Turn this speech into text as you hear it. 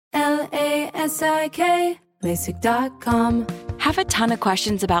LASIK, LASIK.com. Have a ton of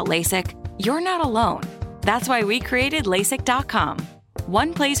questions about LASIK? You're not alone. That's why we created LASIK.com.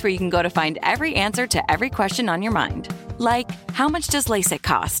 One place where you can go to find every answer to every question on your mind. Like, how much does LASIK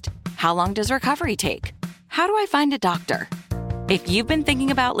cost? How long does recovery take? How do I find a doctor? If you've been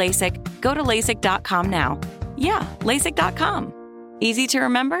thinking about LASIK, go to LASIK.com now. Yeah, LASIK.com. Easy to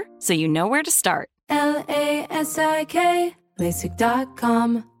remember, so you know where to start. LASIK,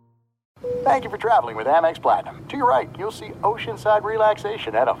 LASIK.com. Thank you for traveling with Amex Platinum. To your right, you'll see oceanside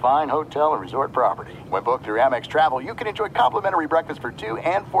relaxation at a fine hotel and resort property. When booked through Amex Travel, you can enjoy complimentary breakfast for 2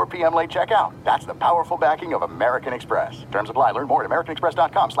 and 4 p.m. late checkout. That's the powerful backing of American Express. Terms apply. Learn more at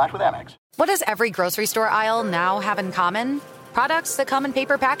americanexpress.com/withAmex. What does every grocery store aisle now have in common? Products that come in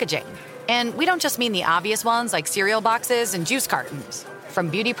paper packaging. And we don't just mean the obvious ones like cereal boxes and juice cartons. From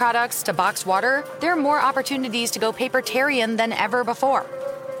beauty products to boxed water, there are more opportunities to go papertarian than ever before.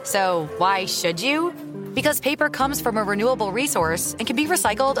 So why should you? Because paper comes from a renewable resource and can be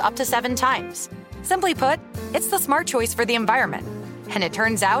recycled up to 7 times. Simply put, it's the smart choice for the environment. And it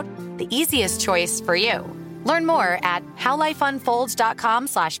turns out, the easiest choice for you. Learn more at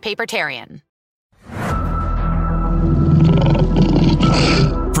howlifeunfolds.com/papertarian.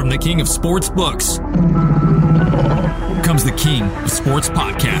 From the king of sports books comes the king of sports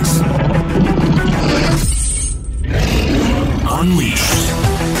podcasts. Unleashed.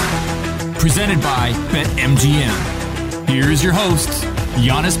 Presented by BetMGM. Here's your hosts,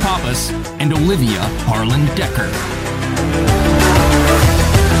 Giannis Papas and Olivia Harlan Decker.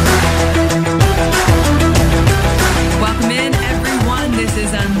 Welcome in, everyone. This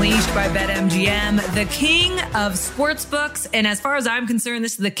is Unleashed by BetMGM, the king of sportsbooks. And as far as I'm concerned,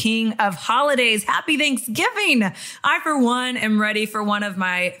 this is the king of holidays. Happy Thanksgiving. I, for one, am ready for one of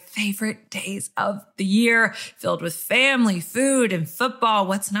my favorite days of the year, filled with family, food, and football.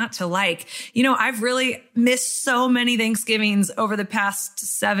 What's not to like? You know, I've really missed so many Thanksgivings over the past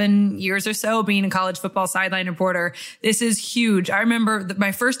 7 years or so being a college football sideline reporter. This is huge. I remember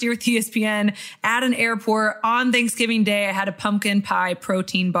my first year with ESPN at an airport on Thanksgiving Day. I had a pumpkin pie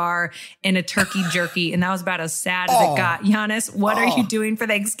protein bar and a turkey jerky, and that was about as sad as it got. Giannis, what are you doing for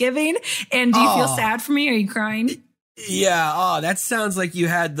Thanksgiving? And do you feel sad for me? Are you crying? Yeah. Oh, that sounds like you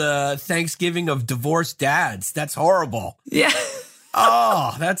had the Thanksgiving of divorced dads. That's horrible. Yeah.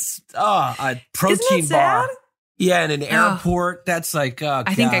 That's a protein bar. Yeah, in an airport. That's like,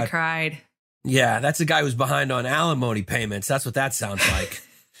 I think I cried. Yeah, that's a guy who's behind on alimony payments. That's what that sounds like.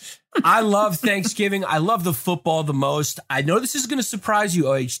 I love Thanksgiving. I love the football the most. I know this is going to surprise you,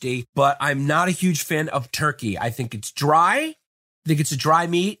 OHD, but I'm not a huge fan of turkey. I think it's dry. I think it's a dry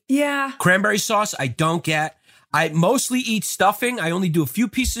meat. Yeah. Cranberry sauce, I don't get. I mostly eat stuffing. I only do a few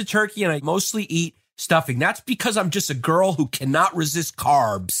pieces of turkey, and I mostly eat stuffing. That's because I'm just a girl who cannot resist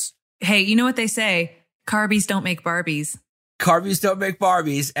carbs. Hey, you know what they say? Carbies don't make Barbies. Carbies don't make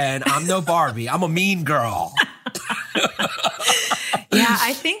Barbies, and I'm no Barbie. I'm a mean girl. Yeah,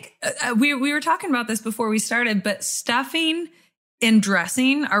 I think we were talking about this before we started, but stuffing and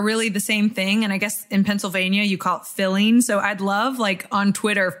dressing are really the same thing. And I guess in Pennsylvania, you call it filling. So I'd love, like, on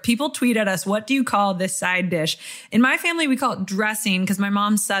Twitter, if people tweet at us, what do you call this side dish? In my family, we call it dressing because my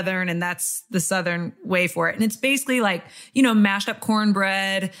mom's Southern and that's the Southern way for it. And it's basically like, you know, mashed up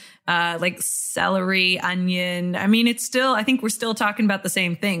cornbread, like celery, onion. I mean, it's still, I think we're still talking about the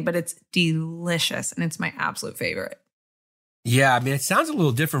same thing, but it's delicious. And it's my absolute favorite. Yeah, I mean, it sounds a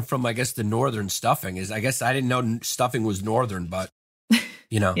little different from, I guess, the northern stuffing. I guess I didn't know stuffing was northern, but,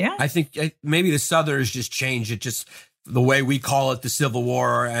 you know, yeah. I think maybe the Southerners just changed it, just the way we call it the Civil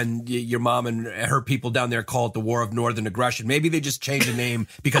War, and your mom and her people down there call it the War of Northern Aggression. Maybe they just changed the name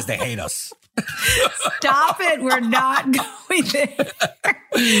because they hate us. Stop it. We're not going there.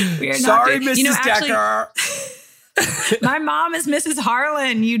 We are Sorry, not Mrs. Decker. Actually, my mom is Mrs.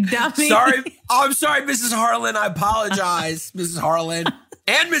 Harlan, you dummy. Sorry. Oh, I'm sorry, Mrs. Harlan. I apologize, Mrs. Harlan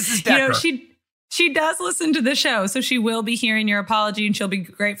and Mrs. Decker. You know, she does listen to the show, so she will be hearing your apology and she'll be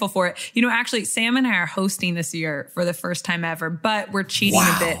grateful for it. You know, actually, Sam and I are hosting this year for the first time ever, but we're cheating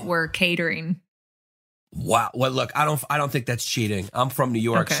a bit. We're catering. Wow. Well, look, I don't think that's cheating. I'm from New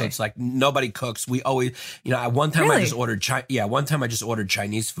York, so it's like nobody cooks. We always, you know, at one time I just ordered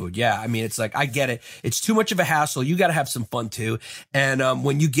Chinese food. Yeah. I mean, it's like, I get it. It's too much of a hassle. You got to have some fun too. And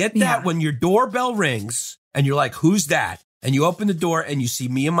when you get that, when your doorbell rings and you're like, who's that? And you open the door and you see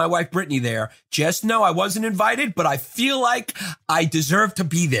me and my wife, Brittany, there. Just know I wasn't invited, but I feel like I deserve to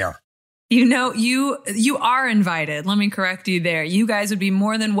be there. You know, you are invited. Let me correct you there. You guys would be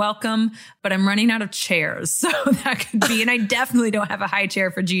more than welcome, but I'm running out of chairs. So that could be, and I definitely don't have a high chair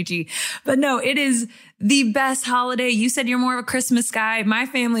for Gigi. But no, it is the best holiday. You said you're more of a Christmas guy. My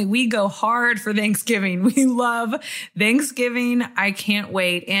family, we go hard for Thanksgiving. We love Thanksgiving. I can't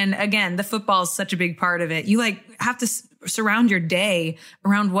wait. And again, the football is such a big part of it. You have to surround your day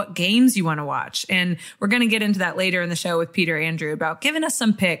around what games you want to watch. And we're going to get into that later in the show with Peter Andrew about giving us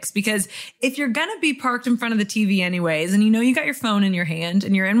some picks, because if you're going to be parked in front of the TV anyways, and you got your phone in your hand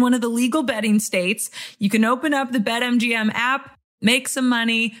and you're in one of the legal betting states, you can open up the BetMGM app, make some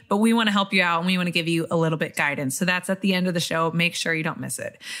money, but we want to help you out and we want to give you a little bit guidance. So that's at the end of the show. Make sure you don't miss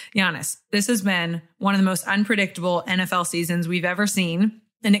it. Giannis, this has been one of the most unpredictable NFL seasons we've ever seen.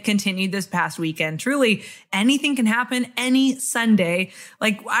 And it continued this past weekend. Truly, anything can happen any Sunday.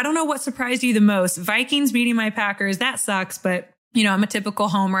 I don't know what surprised you the most. Vikings beating my Packers, that sucks. But, I'm a typical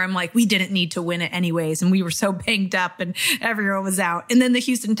homer. I'm like, we didn't need to win it anyways. And we were so banged up and everyone was out. And then the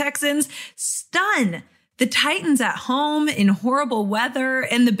Houston Texans stun the Titans at home in horrible weather.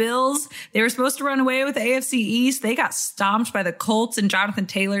 And the Bills, they were supposed to run away with the AFC East. They got stomped by the Colts and Jonathan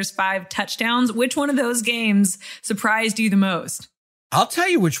Taylor's 5 touchdowns. Which one of those games surprised you the most? I'll tell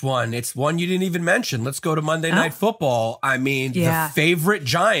you which one. It's one you didn't even mention. Let's go to Monday Night Football. I mean, the favorite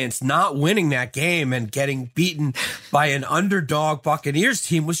Giants not winning that game and getting beaten by an underdog Buccaneers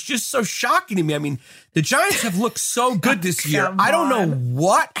team was just so shocking to me. I mean, the Giants have looked so good this year. I don't know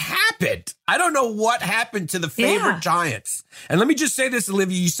what happened. I don't know what happened to the favorite Giants. And let me just say this,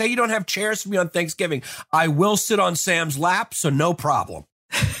 Olivia. You say you don't have chairs for me on Thanksgiving. I will sit on Sam's lap, so no problem.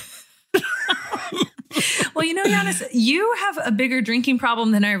 Well, Giannis, you have a bigger drinking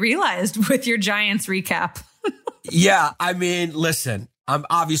problem than I realized with your Giants recap. Yeah, I mean, listen, I'm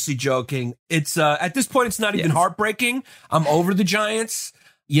obviously joking. It's at this point, it's not even heartbreaking. I'm over the Giants.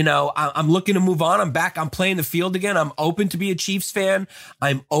 I'm looking to move on. I'm back. I'm playing the field again. I'm open to be a Chiefs fan.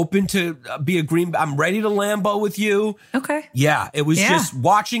 I'm open to be a I'm ready to Lambeau with you. Okay. Yeah, it was just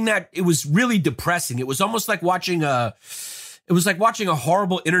watching that. It was really depressing. It was almost like watching a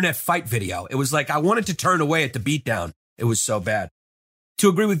horrible internet fight video. It was like I wanted to turn away at the beatdown. It was so bad. To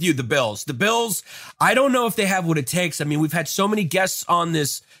agree with you, the Bills. The Bills, I don't know if they have what it takes. I mean, we've had so many guests on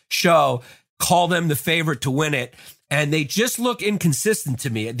this show call them the favorite to win it, and they just look inconsistent to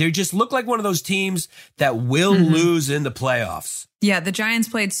me. They just look like one of those teams that will lose in the playoffs. Yeah, the Giants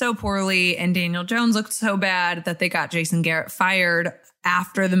played so poorly, and Daniel Jones looked so bad that they got Jason Garrett fired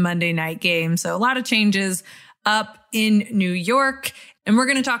after the Monday night game. So a lot of changes up in New York. And we're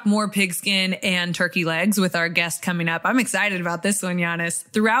going to talk more pigskin and turkey legs with our guest coming up. I'm excited about this one, Giannis.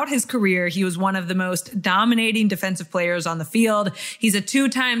 Throughout his career, he was one of the most dominating defensive players on the field. He's a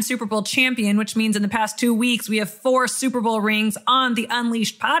 2-time Super Bowl champion, which means in the past 2 weeks, we have 4 Super Bowl rings on the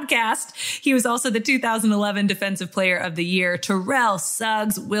Unleashed podcast. He was also the 2011 Defensive Player of the Year. Terrell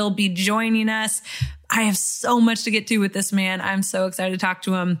Suggs will be joining us. I have so much to get to with this man. I'm so excited to talk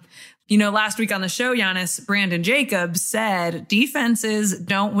to him. Last week on the show, Giannis, Brandon Jacobs said defenses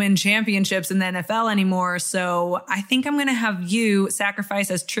don't win championships in the NFL anymore. So I think I'm going to have you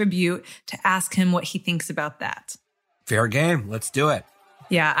sacrifice as tribute to ask him what he thinks about that. Fair game. Let's do it.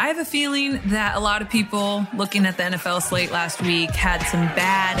 Yeah, I have a feeling that a lot of people looking at the NFL slate last week had some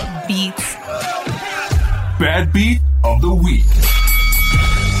bad beats. Bad beat of the week.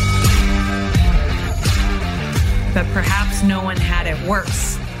 But perhaps no one had it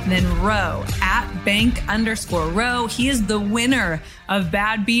worse than Roe at bank_Roe. He is the winner of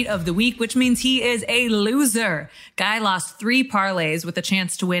Bad Beat of the Week, which means he is a loser. Guy lost 3 parlays with a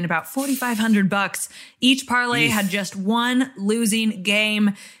chance to win about $4,500. Each parlay had just one losing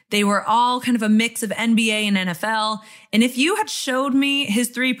game. They were all kind of a mix of NBA and NFL. And if you had showed me his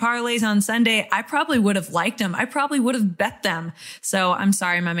 3 parlays on Sunday, I probably would have liked them. I probably would have bet them. So I'm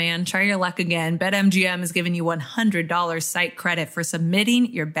sorry, my man. Try your luck again. BetMGM is giving you $100 site credit for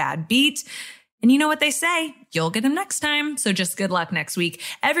submitting your bad beat. And you know what they say? You'll get them next time. So just good luck next week.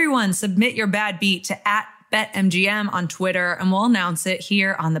 Everyone submit your bad beat to @BetMGM on Twitter, and we'll announce it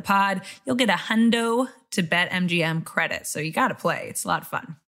here on the pod. You'll get $100 to BetMGM credit. So you got to play. It's a lot of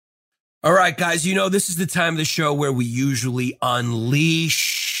fun. All right, guys, this is the time of the show where we usually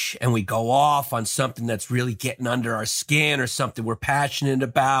unleash and we go off on something that's really getting under our skin or something we're passionate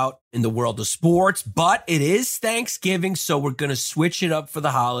about in the world of sports. But it is Thanksgiving, so we're going to switch it up for the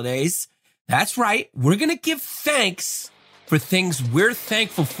holidays. That's right. We're going to give thanks for things we're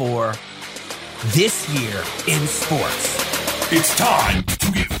thankful for this year in sports. It's time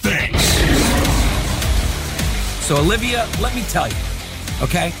to give thanks. So, Olivia, let me tell you,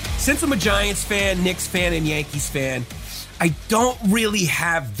 okay? Since I'm a Giants fan, Knicks fan, and Yankees fan, I don't really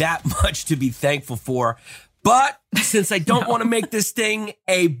have that much to be thankful for. But since I don't want to make this thing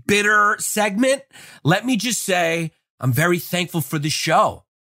a bitter segment, let me just say I'm very thankful for the show.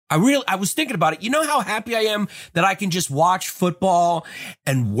 I was thinking about it. You know how happy I am that I can just watch football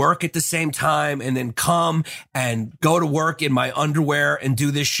and work at the same time and then come and go to work in my underwear and do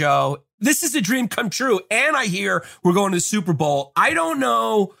this show. This is a dream come true. And I hear we're going to the Super Bowl. I don't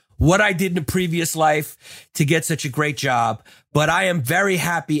know what I did in a previous life to get such a great job, but I am very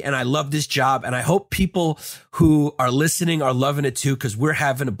happy and I love this job. And I hope people who are listening are loving it too, because we're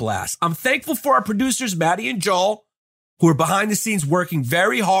having a blast. I'm thankful for our producers, Maddie and Joel, who are behind the scenes working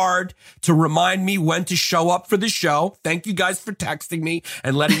very hard to remind me when to show up for the show. Thank you guys for texting me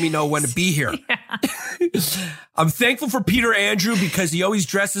and letting me know when to be here. I'm thankful for Peter Andrew because he always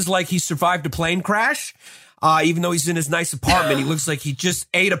dresses like he survived a plane crash. Even though he's in his nice apartment, he looks like he just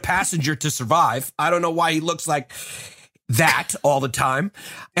ate a passenger to survive. I don't know why he looks like that all the time.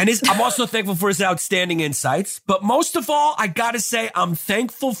 And I'm also thankful for his outstanding insights. But most of all, I got to say, I'm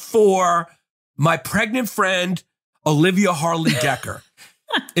thankful for my pregnant friend, Olivia Harley Decker.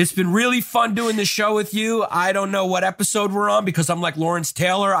 It's been really fun doing this show with you. I don't know what episode we're on because I'm like Lawrence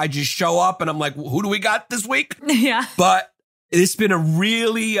Taylor. I just show up and I'm like, who do we got this week? Yeah. But it's been a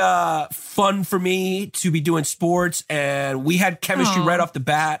really fun for me to be doing sports, and we had chemistry right off the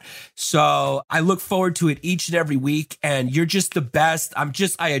bat. So I look forward to it each and every week, and you're just the best.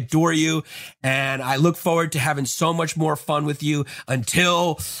 I adore you, and I look forward to having so much more fun with you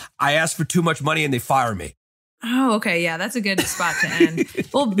until I ask for too much money and they fire me. Oh, okay. Yeah, that's a good spot to end.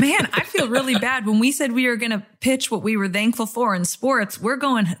 Well, man, I feel really bad. When we said we were going to pitch what we were thankful for in sports, we're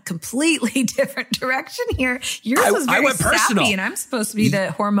going a completely different direction here. Yours was very sappy, and I'm supposed to be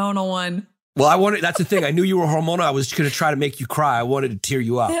the hormonal one. Well, that's the thing. I knew you were hormonal. I was going to try to make you cry. I wanted to tear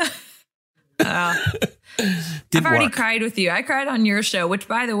you up. I've already cried with you. I cried on your show, which,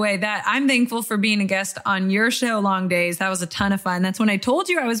 by the way, that I'm thankful for being a guest on your show, Long Days. That was a ton of fun. That's when I told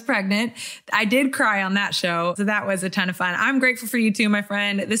you I was pregnant. I did cry on that show. So that was a ton of fun. I'm grateful for you too, my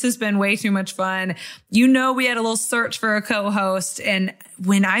friend. This has been way too much fun. You know, we had a little search for a co-host, and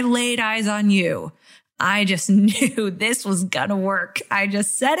when I laid eyes on you, I just knew this was gonna work. I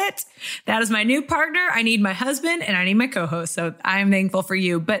just said it. That is my new partner. I need my husband and I need my co-host. So I'm thankful for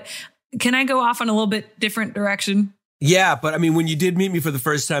you. But can I go off on a little bit different direction? Yeah, but I mean, when you did meet me for the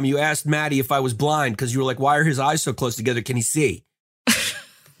first time, you asked Maddie if I was blind because you were like, why are his eyes so close together? Can he see?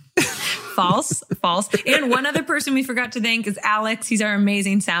 False. And one other person we forgot to thank is Alex. He's our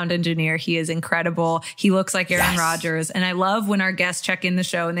amazing sound engineer. He is incredible. He looks like Aaron Rodgers. And I love when our guests check in the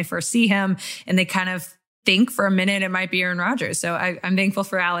show and they first see him and they kind of think for a minute it might be Aaron Rodgers. So I'm thankful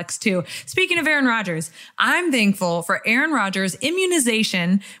for Alex too. Speaking of Aaron Rodgers, I'm thankful for Aaron Rodgers'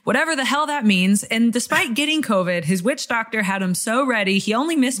 immunization, whatever the hell that means. And despite getting COVID, his witch doctor had him so ready, he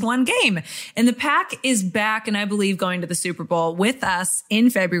only missed one game. And the Pack is back, and I believe going to the Super Bowl with us in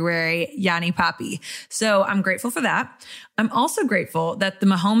February, Yanni Papi. So I'm grateful for that. I'm also grateful that the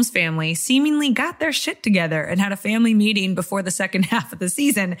Mahomes family seemingly got their shit together and had a family meeting before the second half of the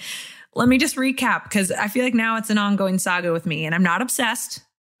season. Let me just recap, because I feel like now it's an ongoing saga with me, and I'm not obsessed.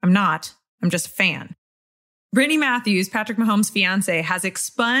 I'm just a fan. Brittany Matthews, Patrick Mahomes' fiance, has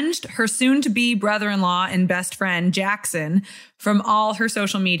expunged her soon-to-be brother-in-law and best friend, Jackson, from all her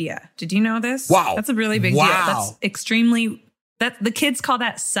social media. Did you know this? Wow. That's a really big deal. That's the kids call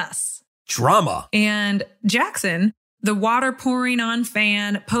that sus. Drama. And Jackson, the water pouring on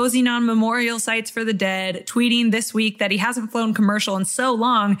fan, posing on memorial sites for the dead, tweeting this week that he hasn't flown commercial in so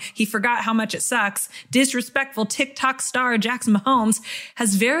long, he forgot how much it sucks. Disrespectful TikTok star Jackson Mahomes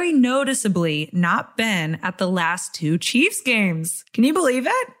has very noticeably not been at the last two Chiefs games. Can you believe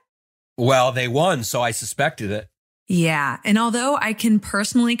it? Well, they won, so I suspected it. Yeah. And although I can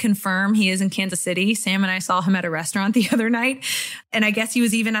personally confirm he is in Kansas City, Sam and I saw him at a restaurant the other night. And I guess he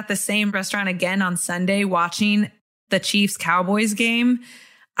was even at the same restaurant again on Sunday watching the Chiefs Cowboys game.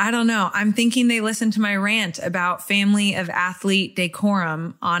 I don't know. I'm thinking they listened to my rant about family of athlete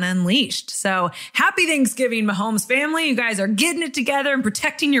decorum on Unleashed. So happy Thanksgiving, Mahomes family. You guys are getting it together and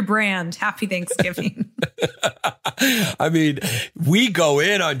protecting your brand. Happy Thanksgiving. I mean, we go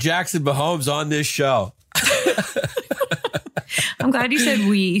in on Jackson Mahomes on this show. I'm glad you said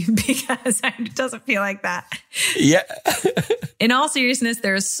we, because it doesn't feel like that. Yeah. In all seriousness,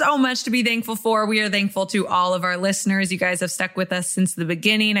 there is so much to be thankful for. We are thankful to all of our listeners. You guys have stuck with us since the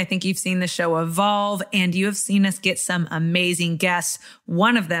beginning. I think you've seen the show evolve, and you have seen us get some amazing guests.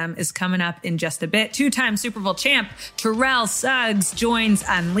 One of them is coming up in just a bit. Two-time Super Bowl champ Terrell Suggs joins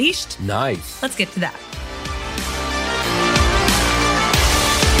Unleashed. Nice. Let's get to that.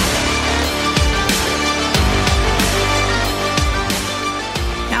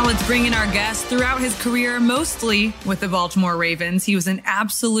 let's bring in our guest. Throughout his career, mostly with the Baltimore Ravens, he was an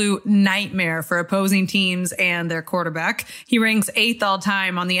absolute nightmare for opposing teams and their quarterback. He ranks 8th all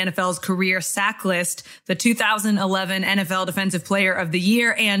time on the NFL's career sack list, the 2011 NFL Defensive Player of the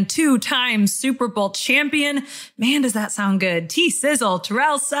Year, and 2-time Super Bowl champion. Man, does that sound good. T-Sizzle,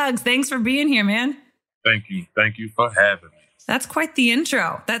 Terrell Suggs, thanks for being here, man. Thank you. Thank you for having me. That's quite the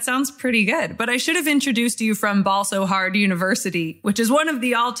intro. That sounds pretty good. But I should have introduced you from Ball So Hard University, which is one of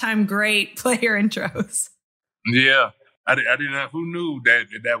the all-time great player intros. Yeah. I didn't know. Who knew that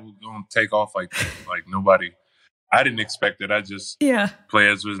was going to take off like that? Like nobody. I didn't expect it. I just,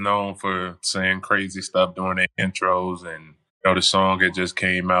 players was known for saying crazy stuff during their intros. And, the song had just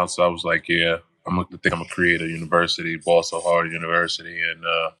came out. So I was like, yeah, I'm going to create a university, Ball So Hard University. And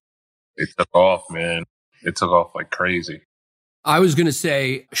it took off, man. It took off like crazy. I was going to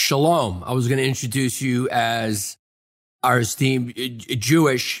say shalom. I was going to introduce you as our esteemed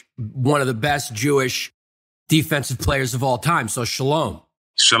Jewish, one of the best Jewish defensive players of all time. So shalom.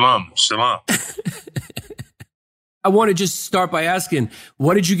 Shalom. I want to just start by asking,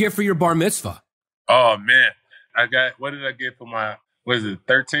 what did you get for your bar mitzvah? Oh, man. What did I get for my,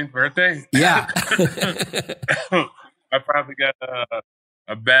 13th birthday? Yeah. I probably got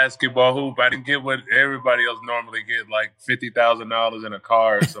a basketball hoop. I didn't get what everybody else normally get, like $50,000 in a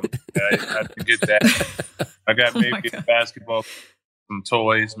car or something. I didn't get that. I got maybe a basketball, some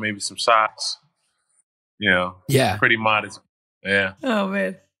toys, maybe some socks. Pretty modest. Yeah. Oh,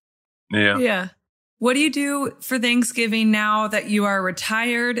 man. Yeah. Yeah. What do you do for Thanksgiving now that you are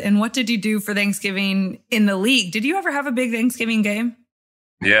retired? And what did you do for Thanksgiving in the league? Did you ever have a big Thanksgiving game?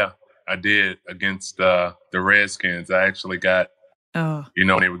 Yeah, I did against the Redskins. I actually got,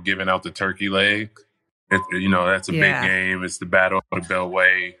 they were giving out the turkey leg. That's a big game. It's the Battle of the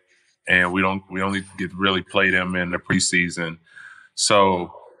Beltway. And we only get to really play them in the preseason.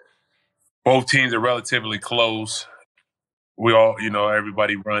 So both teams are relatively close. We all,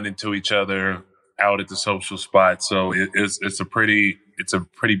 everybody run into each other out at the social spot. So it's a pretty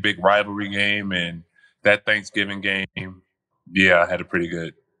big rivalry game. And that Thanksgiving game, I had a pretty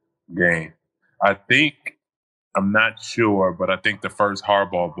good game. I'm not sure, but I think the first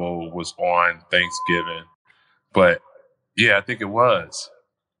Hardball Bowl was on Thanksgiving. But yeah, I think it was.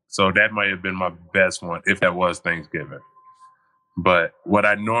 So that might have been my best one, if that was Thanksgiving. But what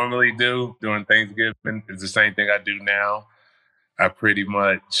I normally do during Thanksgiving is the same thing I do now. I pretty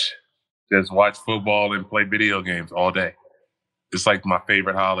much just watch football and play video games all day. It's like my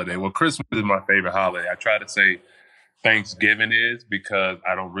favorite holiday. Well, Christmas is my favorite holiday. I try to say Thanksgiving is because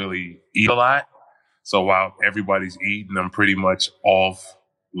I don't really eat a lot. So while everybody's eating, I'm pretty much off,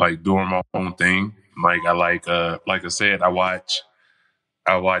 like doing my own thing. Like I said, I watch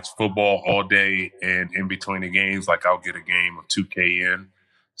football all day, and in between the games, like I'll get a game of 2K in.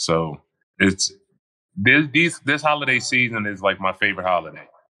 So it's this holiday season is like my favorite holiday,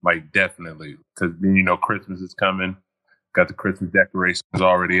 like definitely, because Christmas is coming. Got the Christmas decorations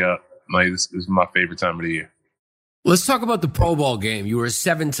already up. Like this is my favorite time of the year. Let's talk about the Pro Bowl game. You were a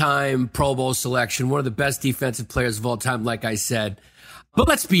 7-time Pro Bowl selection, one of the best defensive players of all time, like I said. But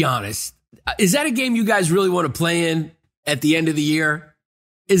let's be honest. Is that a game you guys really want to play in at the end of the year?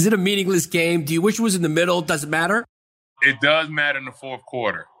 Is it a meaningless game? Do you wish it was in the middle? Does it matter? It does matter in the fourth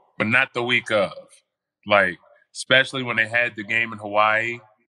quarter, but not the week of. Like, especially when they had the game in Hawaii,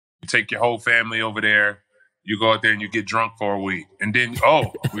 you take your whole family over there. You go out there and you get drunk for a week. And then,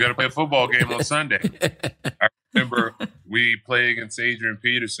 we got to play a football game on Sunday. I remember we played against Adrian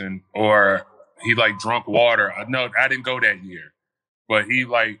Peterson, or he drunk water. No, I didn't go that year. But he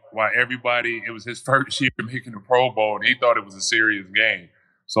while everybody, it was his first year making the Pro Bowl, and he thought it was a serious game.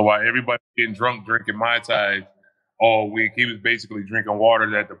 So while everybody getting drunk, drinking Mai Tai all week, he was basically drinking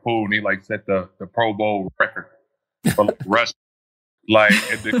water at the pool, and he set the Pro Bowl record for rush.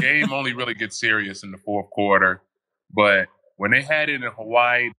 The game only really gets serious in the fourth quarter. But when they had it in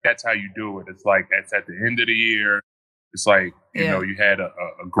Hawaii, that's how you do it. It's that's at the end of the year. It's you had a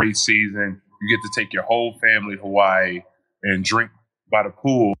great season. You get to take your whole family to Hawaii and drink by the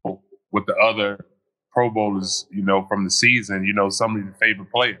pool with the other Pro Bowlers, from the season, some of your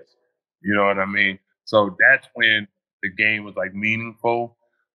favorite players. You know what I mean? So that's when the game was meaningful.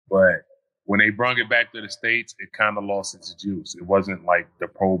 But when they brought it back to the States, it kind of lost its juice. It wasn't like the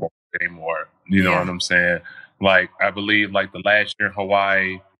Pro Bowl anymore. You know what I'm saying? I believe the last year in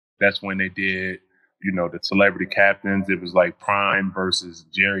Hawaii, that's when they did, the celebrity captains. It was Prime versus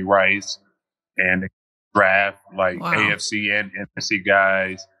Jerry Rice, and they draft AFC and NFC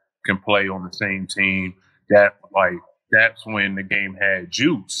guys can play on the same team. That's when the game had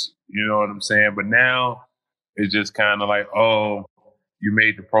juice. You know what I'm saying? But now it's just kind of you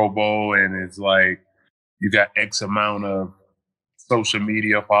made the Pro Bowl and it's like you got X amount of social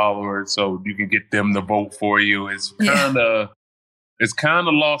media followers, so you can get them to vote for you. It's kind of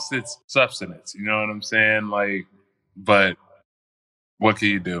lost its substance. You know what I'm saying? Like, but what can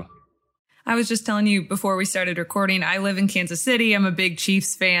you do? I was just telling you before we started recording, I live in Kansas City. I'm a big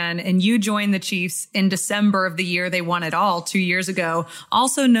Chiefs fan, and you joined the Chiefs in December of the year they won it all 2 years ago,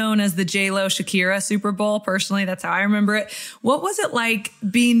 also known as the J-Lo Shakira Super Bowl. Personally, that's how I remember it. What was it like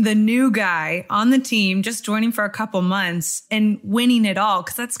being the new guy on the team, just joining for a couple months and winning it all?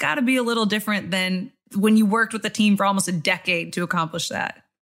 Because that's got to be a little different than when you worked with the team for almost a decade to accomplish that.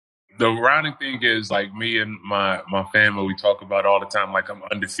 The ironic thing is, like, me and my family, we talk about all the time, like, I'm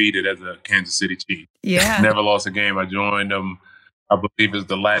undefeated as a Kansas City Chief. Yeah. Never lost a game. I joined them, I believe it's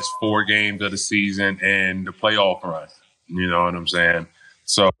the last 4 games of the season and the playoff run. You know what I'm saying?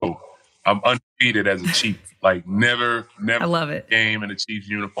 So I'm undefeated as a Chief. Like, never I love it. Game in a Chiefs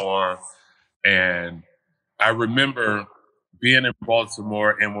uniform. And I remember being in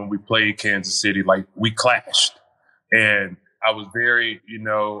Baltimore, and when we played Kansas City, like, we clashed. And I was very,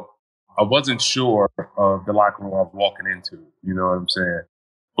 I wasn't sure of the locker room I was walking into, you know what I'm saying?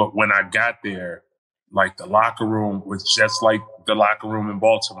 But when I got there, like, the locker room was just like the locker room in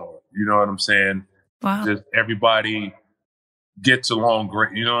Baltimore, you know what I'm saying? Wow. Just everybody gets along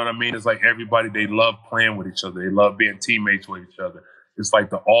great, you know what I mean? It's like everybody, they love playing with each other. They love being teammates with each other. It's like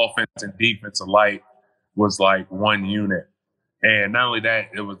the offense and defense alike was like one unit. And not only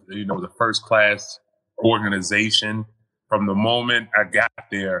that, it was, the first class organization. From the moment I got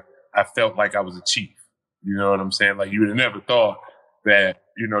there, I felt like I was a Chief. You know what I'm saying? Like, you would have never thought that,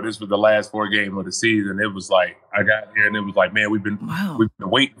 this was the last 4 games of the season. It was like, I got here and it was like, man, we've been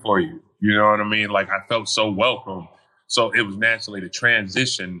waiting for you. You know what I mean? Like, I felt so welcome. So it was naturally the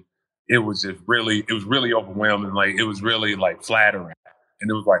transition. It was really overwhelming. Like, it was really like flattering. And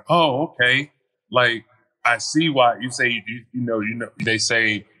it was like, oh, okay. Like, I see why you say, they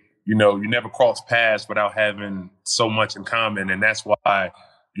say, you never cross paths without having so much in common. And that's why,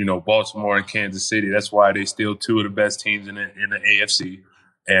 Baltimore and Kansas City, that's why they're still 2 of the best teams in the AFC.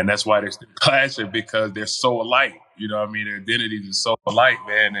 And that's why they're still clashing, because they're so alike. You know what I mean? Their identities are so alike,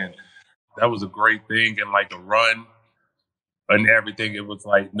 man. And that was a great thing. And like the run and everything, it was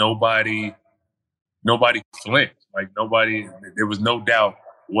like nobody flinched. Like there was no doubt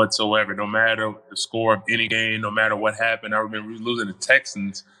whatsoever, no matter the score of any game, no matter what happened. I remember we losing the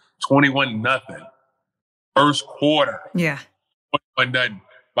Texans 21-0. First quarter. Yeah. 21-0.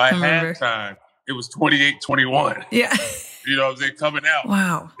 By halftime, it was 28-21. Yeah. You know what I'm saying? Coming out.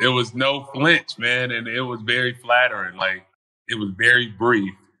 Wow. It was no flinch, man. And it was very flattering. Like, it was very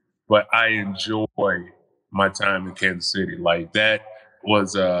brief, but I enjoy my time in Kansas City. Like, that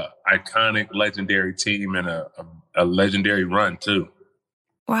was a iconic, legendary team and a legendary run, too.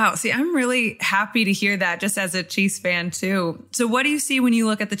 Wow. See, I'm really happy to hear that, just as a Chiefs fan, too. So what do you see when you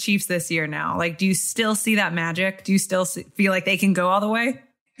look at the Chiefs this year now? Like, do you still see that magic? Do you still feel like they can go all the way?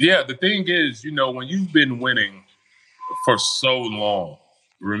 Yeah, the thing is, when you've been winning for so long,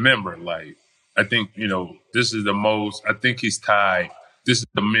 remember, like, I think, this is the most, I think he's tied. This is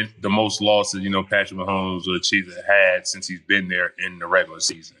the most losses, Patrick Mahomes or the Chiefs have had since he's been there in the regular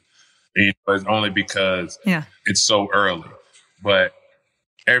season. And, it's only because it's so early. But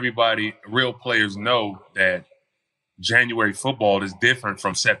everybody, real players know that January football is different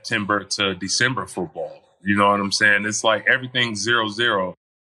from September to December football. You know what I'm saying? It's like everything's 0-0.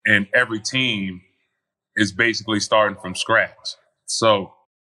 And every team is basically starting from scratch. So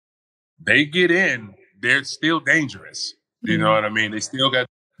they get in, they're still dangerous. You know what I mean? They still got,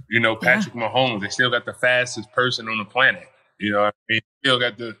 Patrick Mahomes. They still got the fastest person on the planet. You know what I mean? They still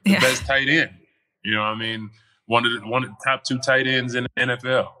got the best tight end. You know what I mean? One of the top 2 tight ends in the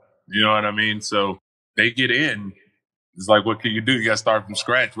NFL. You know what I mean? So they get in. It's like, what can you do? You got to start from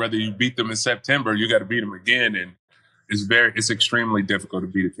scratch. Whether you beat them in September, you got to beat them again. And it's extremely difficult to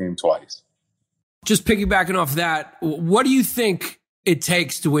beat a team twice. Just piggybacking off that, what do you think it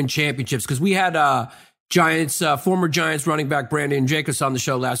takes to win championships? Because we had former Giants running back Brandon Jacobs on the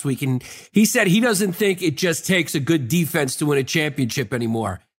show last week, and he said he doesn't think it just takes a good defense to win a championship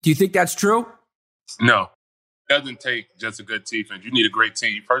anymore. Do you think that's true? No. It doesn't take just a good defense. You need a great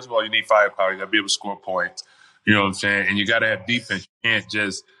team. First of all, you need firepower. You got to be able to score points. You know what I'm saying? And you got to have defense. You can't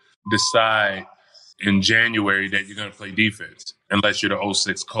just decide in January that you're going to play defense unless you're the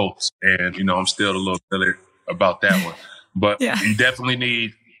 06 Colts. And, I'm still a little bitter about that one. But you definitely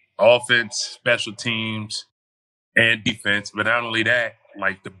need offense, special teams, and defense. But not only that,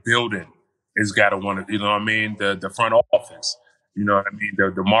 like, the building has got to want to, the front office,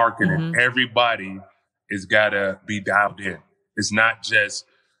 the marketing, everybody has got to be dialed in. It's not just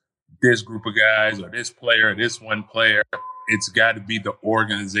this group of guys or this player or this one player. It's got to be the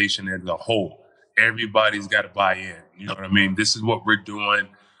organization as a whole. Everybody's got to buy in. You know what I mean? This is what we're doing.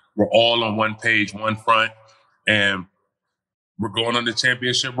 We're all on one page, one front, and we're going on the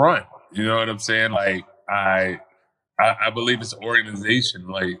championship run. You know what I'm saying? Like, I believe it's an organization.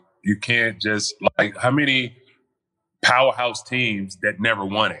 Like, you can't just, like, how many powerhouse teams that never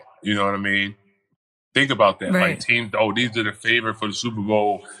won it? You know what I mean? Think about that. Right. Like, teams, these are the favorite for the Super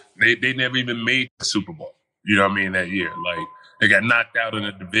Bowl. They never even made the Super Bowl. You know what I mean? That year. Like, they got knocked out in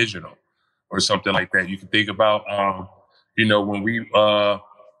a divisional or something like that. You can think about, when we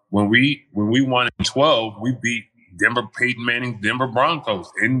won in 12, we beat Peyton Manning, Denver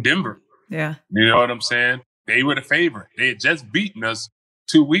Broncos in Denver. Yeah. You know what I'm saying? They were the favorite. They had just beaten us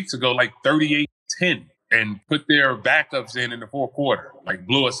 2 weeks ago, like 38-10, and put their backups in the fourth quarter, like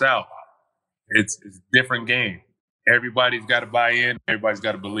blew us out. It's a different game. Everybody's got to buy in. Everybody's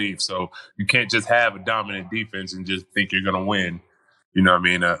got to believe. So you can't just have a dominant defense and just think you're going to win, you know what I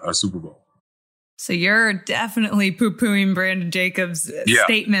mean, a Super Bowl. So you're definitely poo-pooing Brandon Jacobs'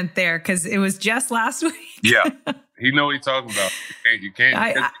 statement there, because it was just last week. Yeah. He know what he's talking about. You can't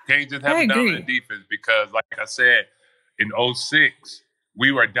just have a dominant defense, because, like I said, in 2006,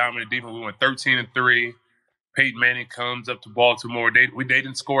 we were a dominant defense. We went 13-3. Peyton Manning comes up to Baltimore. They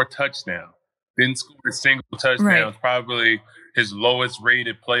didn't score a touchdown. Didn't score a single touchdown. Right. It was probably his lowest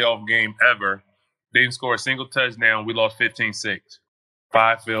rated playoff game ever. They didn't score a single touchdown. We lost 15-6.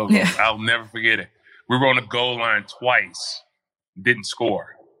 5 field goals. Yeah. I'll never forget it. We were on the goal line twice. Didn't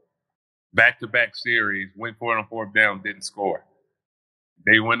score. Back-to-back series. Went for it on fourth down. Didn't score.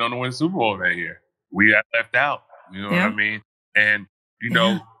 They went on to win Super Bowl that year. We got left out. You know what I mean? And,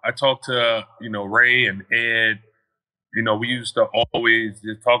 I talked to, Ray and Ed. We used to always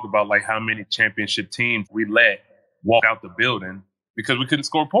just talk about, like, how many championship teams we let walk out the building because we couldn't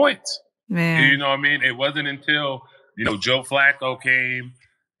score points. Man. You know what I mean? It wasn't until, Joe Flacco came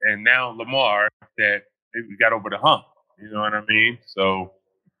and now Lamar that we got over the hump. You know what I mean? So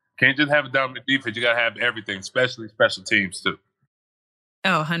can't just have a dominant defense. You got to have everything, especially special teams, too.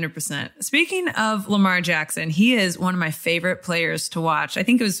 Oh, 100%. Speaking of Lamar Jackson, he is one of my favorite players to watch. I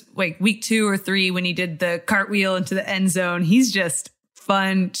think it was like week 2 or 3 when he did the cartwheel into the end zone. He's just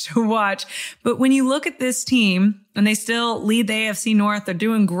fun to watch. But when you look at this team, and they still lead the AFC North, they're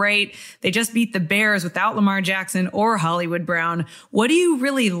doing great. They just beat the Bears without Lamar Jackson or Hollywood Brown. What do you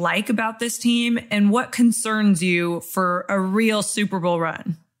really like about this team, and what concerns you for a real Super Bowl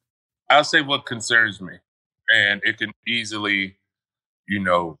run? I'll say what concerns me, and it can easily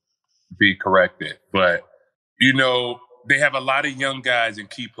be corrected. But, they have a lot of young guys in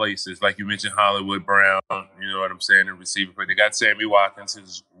key places. Like you mentioned, Hollywood Brown, you know what I'm saying, in receiver. But they got Sammy Watkins,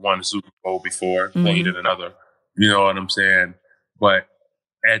 who's won the Super Bowl before, played in another, you know what I'm saying. But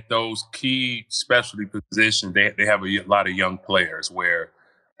at those key specialty positions, they have a lot of young players where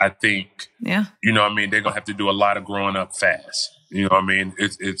I think, they're going to have to do a lot of growing up fast. You know what I mean?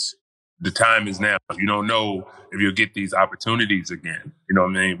 It's the time is now. You don't know if you'll get these opportunities again. You know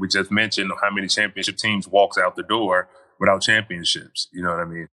what I mean? We just mentioned how many championship teams walks out the door without championships. You know what I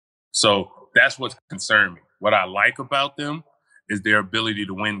mean? So that's what's concerned me. What I like about them is their ability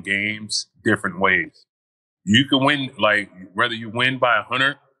to win games different ways. You can win, like, whether you win by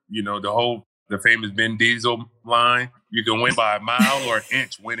 100, the famous Vin Diesel line, you can win by a mile or an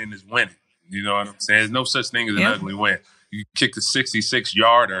inch. Winning is winning. You know what I'm saying? There's no such thing as an ugly win. You kick the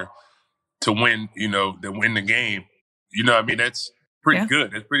 66-yarder to win, to win the game. You know what I mean? That's pretty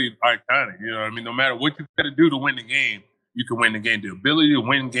good. That's pretty iconic. You know what I mean? No matter what you got to do to win the game, you can win the game. The ability to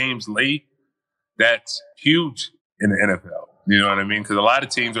win games late, that's huge in the NFL. You know what I mean? Because a lot of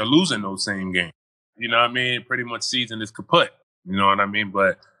teams are losing those same games. You know what I mean? Pretty much season is kaput. You know what I mean?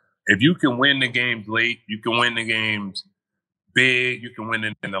 But if you can win the games late, you can win the games big, you can win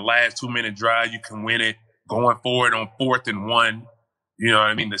it in the last 2-minute drive, you can win it going forward on 4th and 1. You know what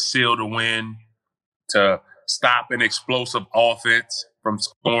I mean? To seal the win, to stop an explosive offense from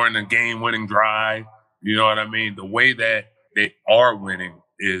scoring a game-winning drive. You know what I mean? The way that they are winning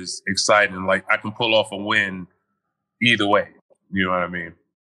is exciting. Like, I can pull off a win either way. You know what I mean?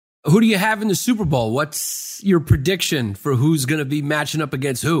 Who do you have in the Super Bowl? What's your prediction for who's going to be matching up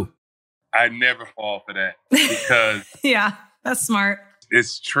against who? I never fall for that because yeah, that's smart.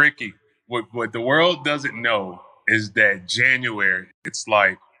 It's tricky. What the world doesn't know is that January, it's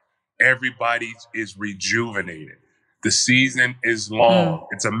like everybody is rejuvenated. The season is long.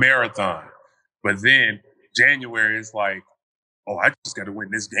 It's a marathon. But then January is like, oh, I just got to win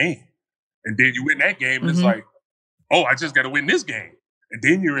this game. And then you win that game, and it's like, oh, I just got to win this game. And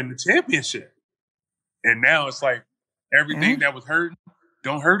then you're in the championship. And now it's like, everything that was hurting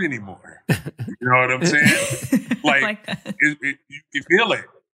don't hurt anymore. You know what I'm saying? Like you can feel it.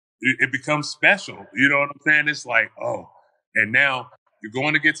 It becomes special. You know what I'm saying? It's like, oh, and now you're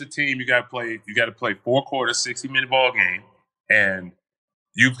going against a team. You got to play 4 quarters, 60-minute ball game, and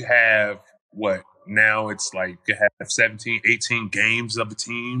you have what? Now it's like you have 17, 18 games of a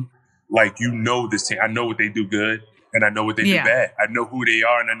team. Like, you know this team. I know what they do good, and I know what they do bad. I know who they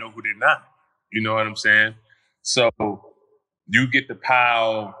are, and I know who they're not. You know what I'm saying? So you get to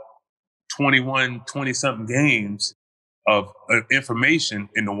pile 20-something games of information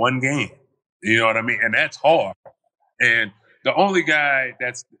into one game. You know what I mean? And that's hard. And the only guy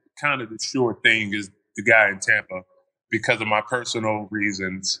that's kind of the sure thing is the guy in Tampa. Because of my personal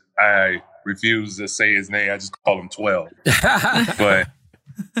reasons, I refuse to say his name. I just call him 12. But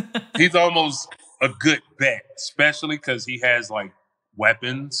he's almost a good bet, especially because he has, like,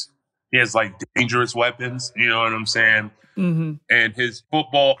 weapons. He has, like, dangerous weapons. You know what I'm saying? Mm-hmm. And his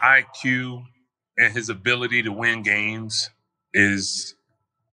football IQ and his ability to win games is,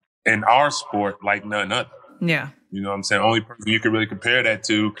 in our sport, like none other. Yeah. You know what I'm saying? Only person you can really compare that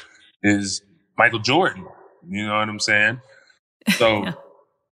to is Michael Jordan. You know what I'm saying? So,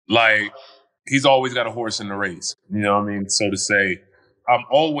 like, he's always got a horse in the race. You know what I mean? So to say, I'm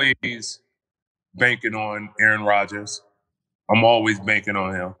always banking on Aaron Rodgers. I'm always banking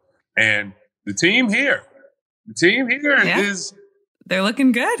on him. And the team here is... They're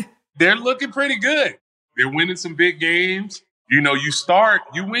looking good. They're looking pretty good. They're winning some big games. You know, you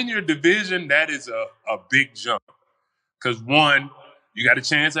win your division, that is a big jump. Because, 1, you got a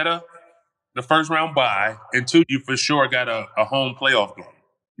chance at the first round bye, and 2, you for sure got a home playoff game.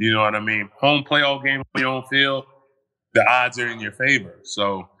 You know what I mean? Home playoff game on your own field, the odds are in your favor.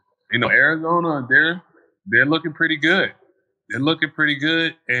 So, you know, Arizona, they're looking pretty good. They're looking pretty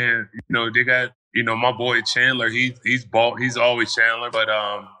good, and you know they got my boy Chandler. He's always Chandler, but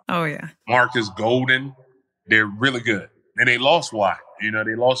Marcus Golden, they're really good, and they lost Watt. You know,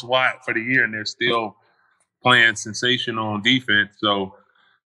 they lost Watt for the year, and they're still playing sensational on defense. So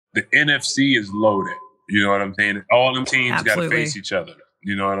the NFC is loaded. You know what I'm saying? All them teams got to face each other.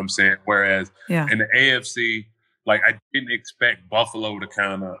 You know what I'm saying? Whereas in the AFC, like, I didn't expect Buffalo to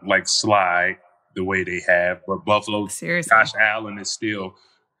kind of like slide the way they have, but Buffalo, Josh Allen is still,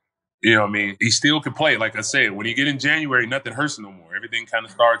 you know what I mean? He still can play. Like I said, when you get in January, nothing hurts no more. Everything kind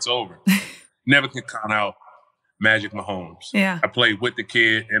of starts over. Never can count out Magic Mahomes. Yeah. I played with the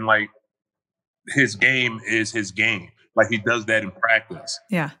kid, and like, his game is his game. Like, he does that in practice.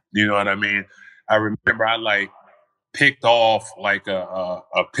 Yeah. You know what I mean? I remember I like picked off like an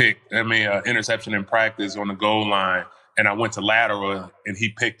interception in practice on the goal line, and I went to lateral and he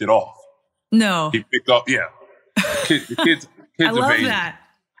picked it off. No. He picked off, the kid's I love amazing. that.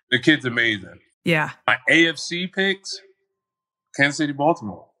 The kid's amazing. Yeah. My AFC picks, Kansas City,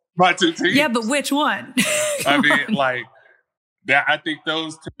 Baltimore. My 2 teams. Yeah, but which one? I mean, like, that. I think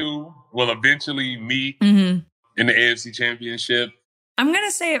those 2 will eventually meet in the AFC Championship. I'm going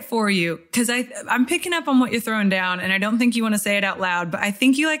to say it for you because I'm picking up on what you're throwing down, and I don't think you want to say it out loud, but I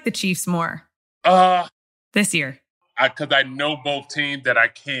think you like the Chiefs more this year. Because I know both teams that I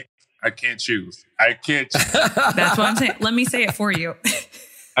can't choose. I can't choose. That's what I'm saying. Let me say it for you.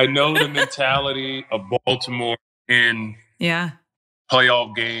 I know the mentality of Baltimore in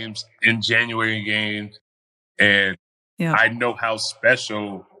playoff games, in January games, and I know how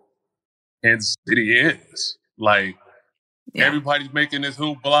special Kansas City is. Like, everybody's making this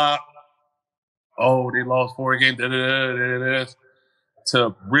hoop block. Oh, they lost 4 games.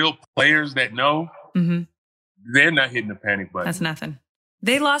 To real players that know, they're not hitting the panic button. That's nothing.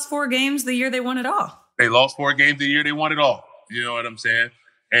 They lost 4 games the year they won it all. They lost 4 games the year they won it all. You know what I'm saying?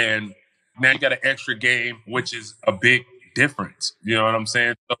 And now you got an extra game, which is a big difference. You know what I'm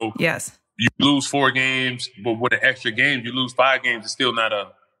saying? So yes, you lose 4 games, but with an extra game, you lose 5 games. It's still not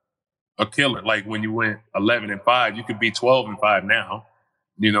a killer. Like, when you went 11-5, you could be 12-5 now.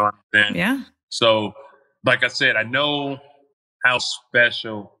 You know what I'm saying? Yeah. So, like I said, I know how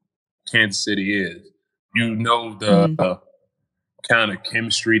special Kansas City is. You know the kind of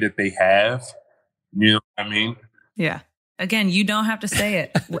chemistry that they have. You know what I mean? Yeah. Again, you don't have to say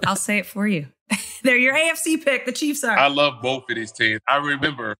it. I'll say it for you. They're your AFC pick. The Chiefs are. I love both of these teams. I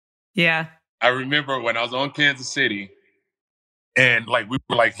remember when I was on Kansas City, and like we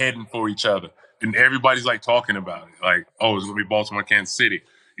were like heading for each other, and everybody's like talking about it. Like, oh, it's gonna be Baltimore, Kansas City.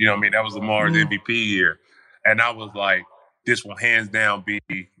 You know what I mean? That was Lamar's MVP year, and I was like, this will hands down be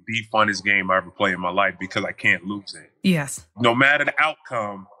the funnest game I ever played in my life because I can't lose it. Yes. No matter the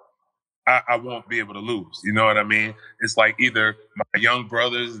outcome, I won't be able to lose. You know what I mean? It's like either my young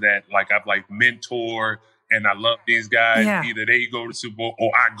brothers that like I've like mentored And I love these guys. Yeah. Either they go to the Super Bowl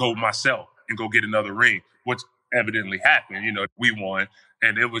or I go myself and go get another ring, which evidently happened. You know, we won.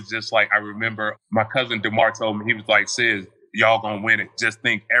 And it was just like, I remember my cousin DeMar told me, he was like, "Sis, y'all gonna win it. Just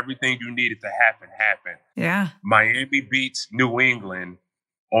think everything you needed to happen, happened." Yeah. Miami beats New England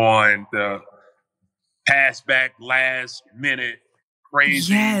on the pass back last minute,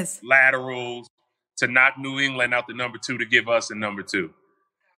 crazy laterals to knock New England out the number 2 to give us a number 2.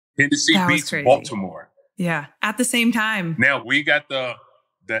 Tennessee beats Baltimore. Yeah. At the same time. Now we got the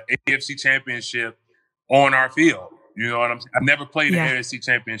AFC Championship on our field. You know what I'm saying? I've never played an AFC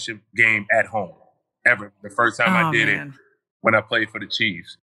Championship game at home, ever. The first time I did it when I played for the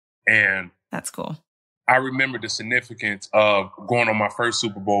Chiefs. And that's cool. I remember the significance of going on my first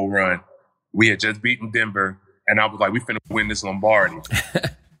Super Bowl run. We had just beaten Denver, and I was like, we finna win this Lombardi.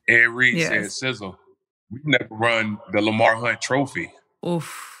 Ed Reed said, "Sizzle, we've never run the Lamar Hunt Trophy."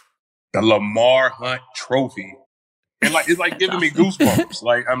 Oof. The Lamar Hunt Trophy. And like, it's like giving me goosebumps.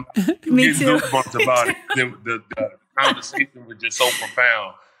 Like I'm getting goosebumps about it. The conversation was just so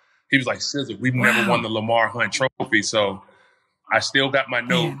profound. He was like, "Sizzle, we've never won the Lamar Hunt Trophy." So I still got my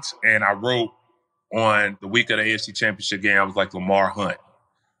notes, and I wrote on the week of the AFC Championship game, I was like, "Lamar Hunt."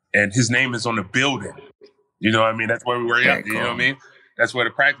 And his name is on the building. You know what I mean? That's where we were at. You know what I mean? That's where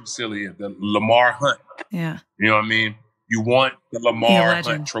the practice facility is, the Lamar Hunt. Yeah. You know what I mean? You want the Lamar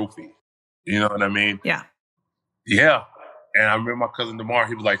Hunt Trophy. You know what I mean? Yeah. Yeah. And I remember my cousin DeMar,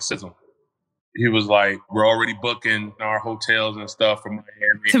 he was like, "Sizzle." He was like, "We're already booking our hotels and stuff from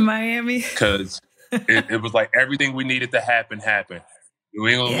Miami." To Miami? Because it was like everything we needed to happen, happened. New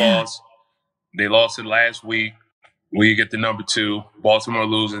England lost. They lost it last week. We get the number 2. Baltimore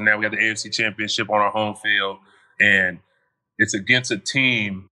loses. Now we got the AFC Championship on our home field. And it's against a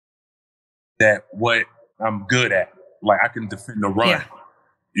team that what I'm good at. Like, I can defend the run. Yeah.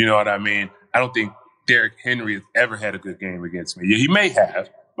 You know what I mean? I don't think Derrick Henry has ever had a good game against me. Yeah, he may have,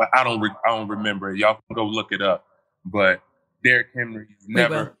 but I don't remember it. Y'all can go look it up. But Derrick Henry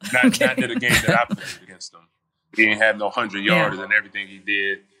never, not did a game that I played against him. He didn't have no 100 yards and everything he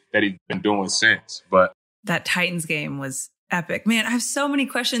did that he's been doing since. But that Titans game was epic. Man, I have so many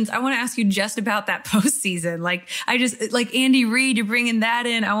questions. I want to ask you just about that postseason. Like, Andy Reid, you're bringing that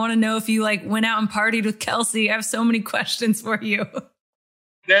in. I want to know if you went out and partied with Kelsey. I have so many questions for you.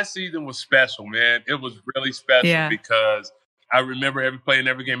 That season was special, man. It was really special because I remember every play in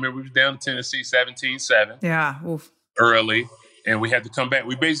every game. Remember, we was down to Tennessee 17-7. Yeah. Oof. Early. And we had to come back.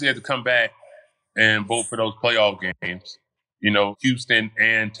 We basically had to come back and vote for those playoff games. You know, Houston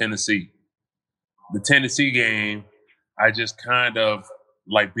and Tennessee. The Tennessee game, I just kind of,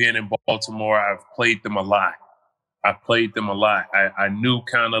 like being in Baltimore, I've played them a lot. I I knew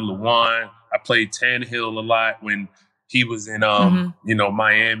kind of Lewan. I played Tannehill a lot when he was in,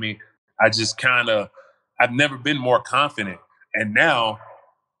 Miami. I just kind of, I've never been more confident. And now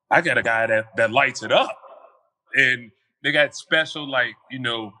I got a guy that lights it up. And they got special,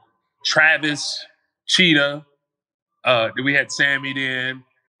 Travis, Cheetah. We had Sammy then.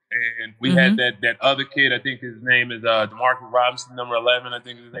 And we had that other kid, I think his name is DeMarcus Robinson, number 11, I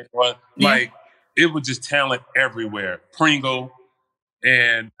think his name was. Yeah. It was just talent everywhere. Pringle.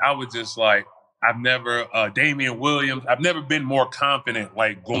 And I was just like, Damian Williams, I've never been more confident,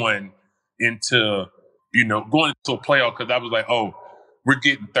 going into a playoff, because I was like, oh, we're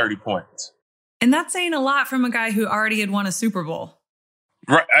getting 30 points. And that's saying a lot from a guy who already had won a Super Bowl.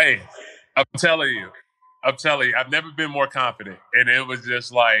 Right. Hey, I'm telling you, I've never been more confident. And it was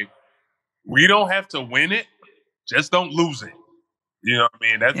just like, we don't have to win it, just don't lose it. You know what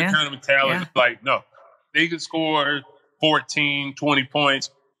I mean? That's the kind of mentality. Yeah. No, they can score 14, 20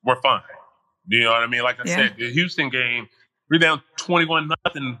 points, we're fine. You know what I mean? Like I said, the Houston game, we're down 21-0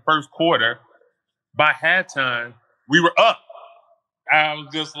 in the first quarter. By halftime, we were up. I was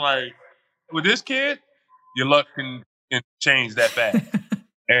just like, with this kid, your luck can change that fast.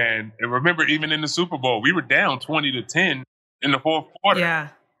 And remember, even in the Super Bowl, we were down 20-10 in the fourth quarter. Yeah.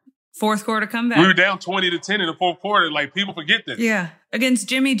 Fourth quarter comeback. We were down 20-10 in the fourth quarter. People forget this. Yeah. Against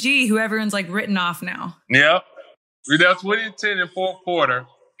Jimmy G, who everyone's written off now. Yeah. We were down 20-10 in the fourth quarter,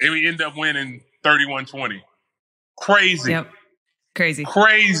 and we end up winning 31-20. Crazy. Yep. Crazy.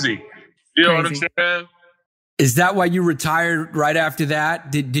 You know what I'm saying? Is that why you retired right after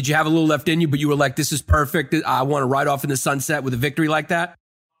that? Did you have a little left in you, but you were like, this is perfect. I want to ride off in the sunset with a victory like that?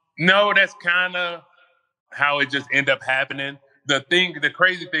 No, that's kind of how it just ended up happening. The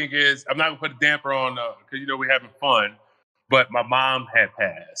crazy thing is, I'm not going to put a damper on, because, we're having fun, but my mom had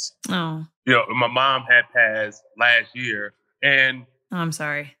passed. Oh. My mom had passed last year, and I'm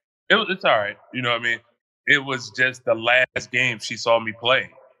sorry. It's all right. You know what I mean? It was just the last game she saw me play.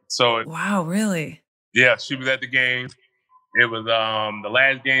 So wow, really? Yeah, she was at the game. It was the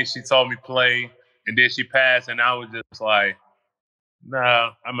last game she saw me play, and then she passed, and I was just like,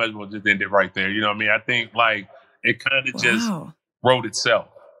 nah, I might as well just end it right there. You know what I mean? I think like it kind of just wrote itself.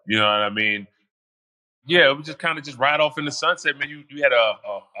 You know what I mean? Yeah, it was just kind of just right off in the sunset, man. You had a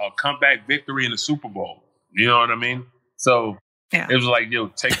comeback victory in the Super Bowl. You know what I mean? So it was like, yo,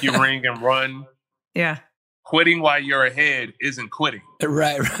 take your ring and run. Yeah. Quitting while you're ahead isn't quitting.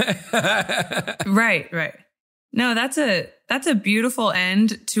 Right. Right. No, that's a beautiful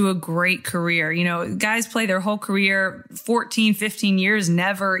end to a great career. You know, guys play their whole career, 14, 15 years,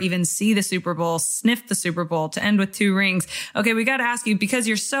 never even see the Super Bowl, sniff the Super Bowl, to end with 2 rings. Okay, we got to ask you, because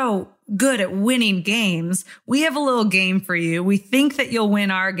you're so good at winning games, we have a little game for you. We think that you'll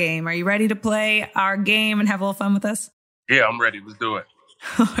win our game. Are you ready to play our game and have a little fun with us? Yeah, I'm ready. Let's do it.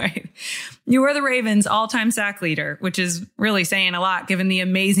 All right. You were the Ravens' all-time sack leader, which is really saying a lot given the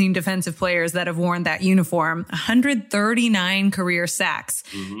amazing defensive players that have worn that uniform. 139 career sacks.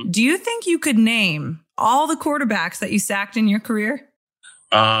 Mm-hmm. Do you think you could name all the quarterbacks that you sacked in your career?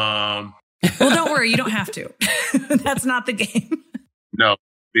 Well, don't worry. You don't have to. That's not the game. No,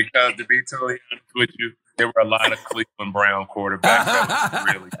 because to be totally honest with you, there were a lot of Cleveland Brown quarterbacks that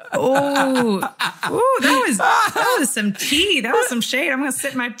was really that was some tea. That was some shade. I'm going to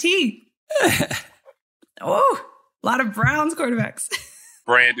sip my tea. A lot of Browns quarterbacks.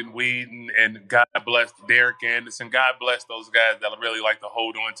 Brandon Weeden, and God bless Derek Anderson. God bless those guys that really like to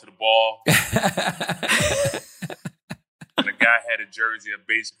hold on to the ball. And the guy had a jersey of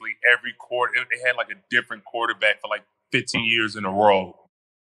basically every quarter. They had like a different quarterback for like 15 years in a row.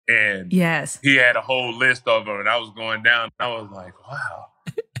 And yes, he had a whole list of them, and I was going down. I was like, wow,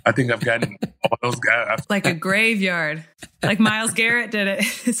 I think I've gotten all those guys. Like a graveyard. Like Myles Garrett did it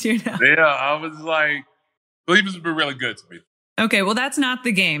this year now. Yeah, I was like, Cleveland's been really good to me. Okay, well, that's not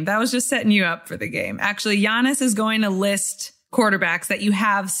the game. That was just setting you up for the game. Actually, Giannis is going to list quarterbacks that you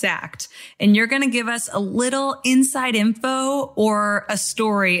have sacked, and you're going to give us a little inside info or a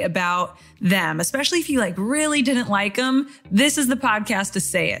story about them, especially if you like really didn't like them. This is the podcast to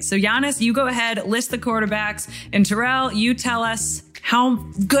say it. So Giannis, you go ahead, list the quarterbacks, and Terrell, you tell us how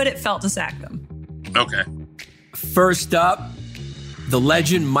good it felt to sack them. Okay. First up, the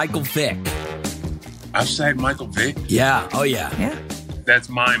legend Michael Vick. I've sacked Michael Vick? Yeah. Oh, yeah. Yeah. That's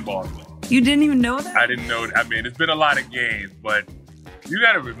mind-boggling. You didn't even know that? I didn't know. I mean, it's been a lot of games, but you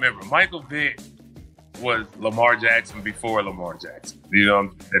got to remember, Michael Vick was Lamar Jackson before Lamar Jackson. You know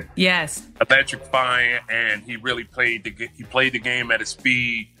what I'm saying? Yes. Electrifying, and he really played the game at a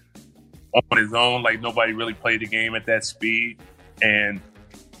speed on his own. Like, nobody really played the game at that speed. And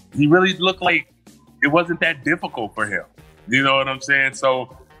he really looked like it wasn't that difficult for him. You know what I'm saying?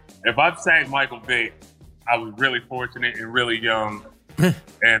 So if I've sacked Michael Vick, I was really fortunate and really young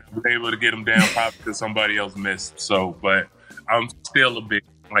and was able to get him down probably because somebody else missed. So, but I'm still a big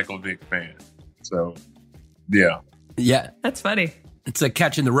Michael Vick fan. So, yeah. Yeah. That's funny. It's like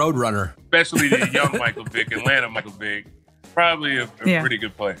catching the Roadrunner. Especially the young Michael Vick, Atlanta Michael Vick. Probably a pretty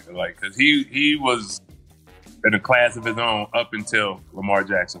good player. Like, because he was in a class of his own up until Lamar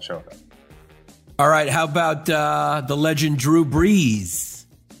Jackson showed up. All right. How about the legend Drew Brees?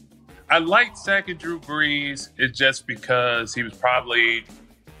 I liked sacking Drew Brees. It's just because he was probably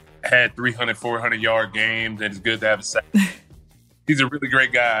had 300, 400-yard games, and it's good to have a sack. He's a really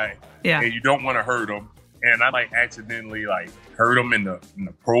great guy, and you don't want to hurt him. And I accidentally hurt him in the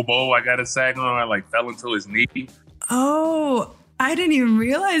Pro Bowl. I got a sack on. I fell into his knee. Oh, I didn't even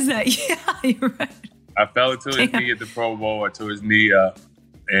realize that. Yeah, you're right. I fell into his knee at the Pro Bowl. I tore his knee up,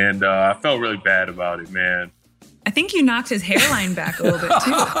 and I felt really bad about it, man. I think you knocked his hairline back a little bit,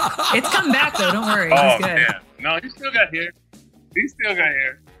 too. It's come back, though. Don't worry. He's good. Man. No, he still got hair.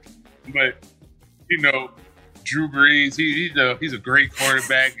 But, Drew Brees, he's a great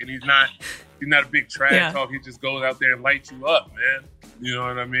quarterback, and he's not a big trash talk. He just goes out there and lights you up, man. You know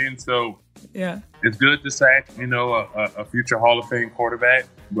what I mean? So, it's good to sack, a future Hall of Fame quarterback.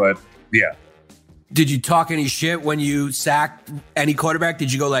 But, yeah. Did you talk any shit when you sacked any quarterback?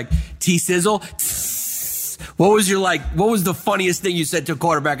 Did you go T-Sizzle? What was the funniest thing you said to a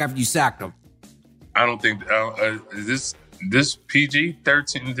quarterback after you sacked him? I don't think, is this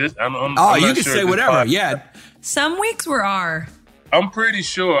PG-13? I'm you can say whatever, yeah. Some weeks were R. I'm pretty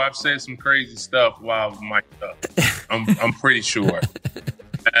sure I've said some crazy stuff while mic'd up. I'm pretty sure.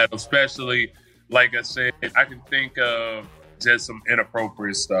 Especially, like I said, I can think of just some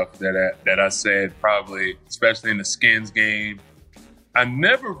inappropriate stuff that I said probably, especially in the Skins game. I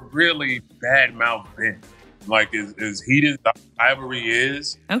never really badmouthed Ben. As heated the rivalry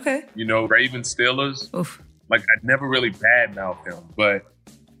is, okay. Ravens Steelers. Oof. I never really badmouthed him, but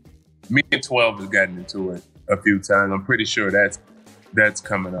Me and 12 has gotten into it a few times. I'm pretty sure that's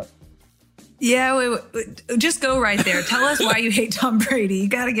coming up. Yeah, wait, just go right there. Tell us why you hate Tom Brady. You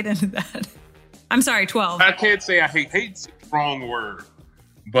got to get into that. I'm sorry, 12. I can't say I hate. Hate's the wrong word.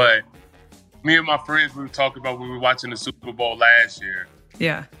 But me and my friends, we were talking about when we were watching the Super Bowl last year.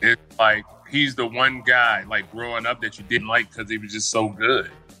 Yeah. It's like he's the one guy, like, growing up that you didn't like because he was just so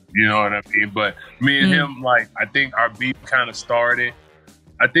good. You know what I mean? But me and him, like, I think our beef kind of started.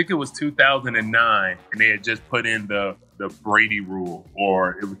 I think it was 2009, and they had just put in the Brady rule,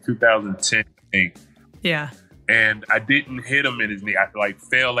 or it was 2010. Yeah. And I didn't hit him in his knee. I, like,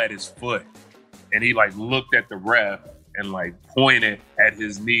 fell at his foot. And he, like, looked at the ref and, like, pointed at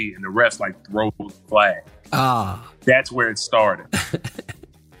his knee, and the ref, like, throws the flag. That's where it started.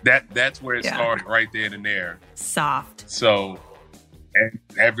 That's where it started, right then and there. Soft. So, and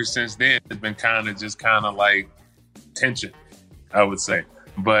ever since then, it's been kind of like tension, I would say.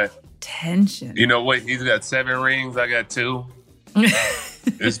 But tension. You know what? He's got 7 rings. I got 2.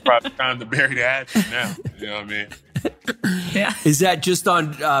 It's probably time to bury the hatchet now. You know what I mean? Yeah. Is that just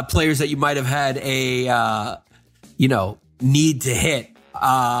on players that you might have had a, need to hit?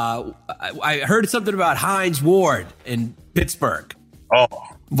 I heard something about Hines Ward in Pittsburgh. Oh.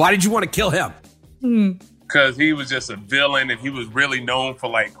 Why did you want to kill him? Because he was just a villain, and he was really known for,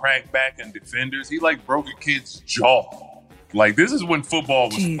 like, crackback defenders. He, like, broke a kid's jaw. Like, this is when football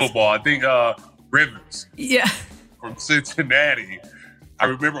was football. I think Rivers. Yeah. From Cincinnati. I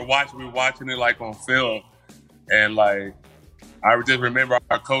remember we were watching it, like, on film. And, like, I just remember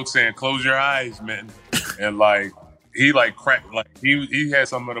our coach saying, "Close your eyes, man." And, like, he, like, cracked. Like, he had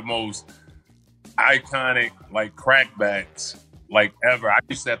some of the most iconic, like, crackbacks, like, ever. I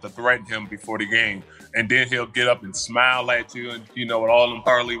used to have to threaten him before the game. And then he'll get up and smile at you, and, with all them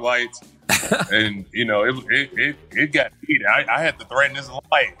Harley Whites. And, it got heated. I had to threaten his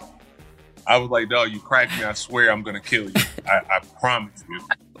life. I was like, "Dog, you cracked me. I swear I'm going to kill you. I promise you."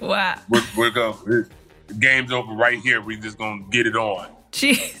 Wow. We're going to, the game's over right here. We're just going to get it on.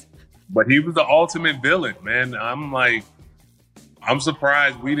 Jeez. But he was the ultimate villain, man. I'm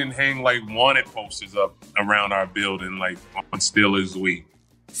surprised we didn't hang, like, wanted posters up around our building, like, on Steelers Week.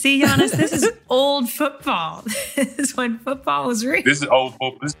 See, Giannis, this is old football. This is when football was real. This is old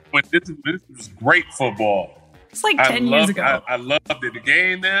football. This is great football. It's like 10 years ago. I loved it. The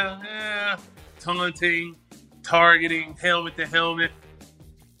game now, taunting, targeting, helmet to helmet.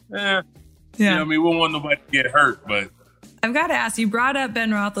 Yeah. You know what I mean? We don't want nobody to get hurt, but I've got to ask, you brought up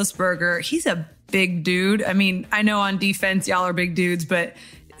Ben Roethlisberger. He's a big dude. I mean, I know on defense, y'all are big dudes, but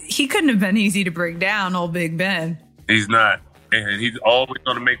he couldn't have been easy to bring down, old Big Ben. He's not. And he's always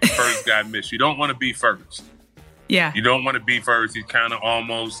going to make the first guy miss. You don't want to be first. Yeah. You don't want to be first. He's kind of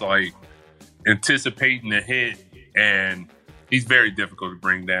almost like anticipating the hit, and he's very difficult to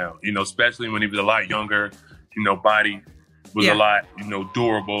bring down, especially when he was a lot younger, body was a lot,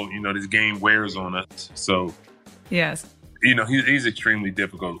 durable. This game wears on us. So, yes, he's extremely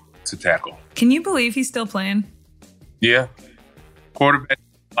difficult to tackle. Can you believe he's still playing? Yeah. Quarterback,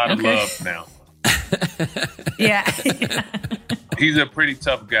 a lot of love now. Yeah. He's a pretty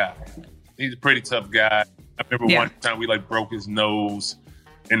tough guy. I remember one time we, like, broke his nose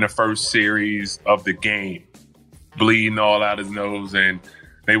in the first series of the game, bleeding all out his nose, and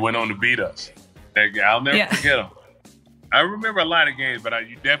they went on to beat us. I'll never forget him. I remember a lot of games, but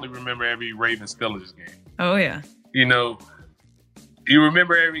you definitely remember every Ravens-Steelers game. Oh, yeah. You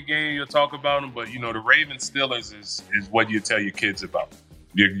remember every game, you'll talk about them, but, the Ravens-Steelers is what you tell your kids about,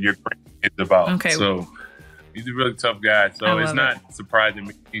 your kids about. Okay. So he's a really tough guy. So it's not surprising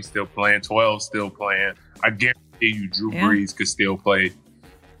me he's still playing. 12 still playing. I guarantee you Drew Brees could still play.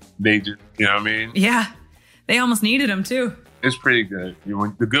 They just, you know what I mean? Yeah. They almost needed him, too. It's pretty good.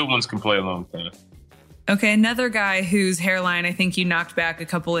 The good ones can play a long time. Okay, another guy whose hairline I think you knocked back a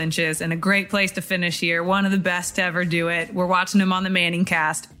couple inches, and a great place to finish here. One of the best to ever do it. We're watching him on the Manning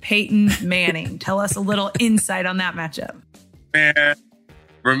cast. Peyton Manning. Tell us a little insight on that matchup. Man,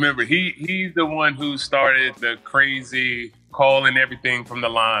 remember, he's the one who started the crazy calling everything from the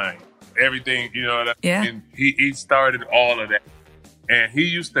line. Everything, Yeah. And he started all of that. And he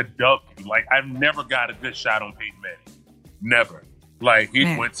used to duck you. Like, I've never got a good shot on Peyton Manning. Never. Like,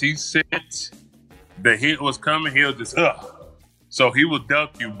 once he sits, the hit was coming, he'll just, So he will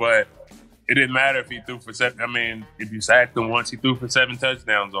duck you, but it didn't matter if he threw for 7. I mean, if you sacked him once, he threw for 7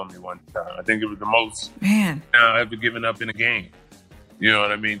 touchdowns on me one time. I think it was the most ever given up in a game. You know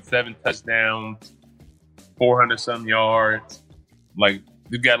what I mean? 7 touchdowns, 400-some yards. Like,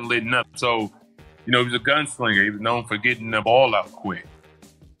 you got to lit up. So, he was a gunslinger. He was known for getting the ball out quick.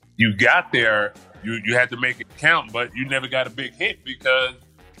 You got there, you had to make it count, but you never got a big hit because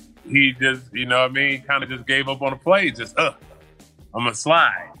he just, you know what I mean, kind of just gave up on the play. Just, I'm going to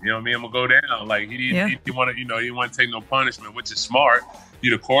slide. You know what I mean? I'm going to go down. Like, he didn't want to, he didn't want to take no punishment, which is smart.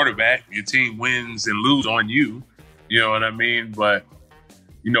 You're the quarterback. Your team wins and lose on you. You know what I mean? But,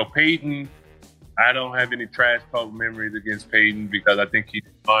 Peyton, I don't have any trash talk memories against Peyton because I think he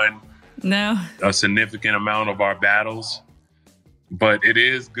won a significant amount of our battles. But it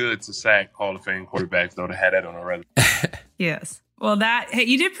is good to sack Hall of Fame quarterbacks, though, to have that on our resume. Yes. Well, hey,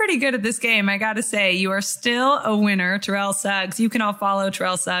 you did pretty good at this game. I got to say, you are still a winner, Terrell Suggs. You can all follow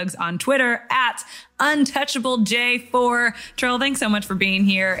Terrell Suggs on Twitter at UntouchableJ4. Terrell, thanks so much for being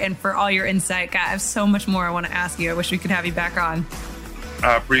here and for all your insight. God, I have so much more I want to ask you. I wish we could have you back on.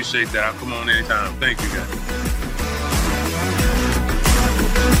 I appreciate that. I'll come on anytime. Thank you, guys.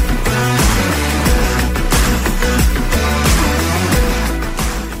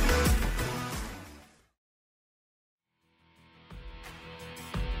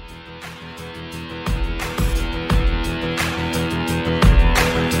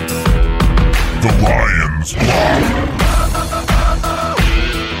 The Lions Lock.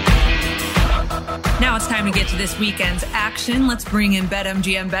 Now it's time to get to this weekend's action. Let's bring in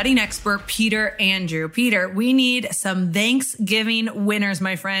BetMGM betting expert Peter Andrew. Peter, we need some Thanksgiving winners,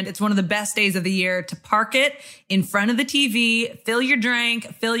 my friend. It's one of the best days of the year to park it in front of the TV, fill your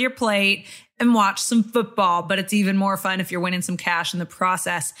drink, fill your plate, and watch some football. But it's even more fun if you're winning some cash in the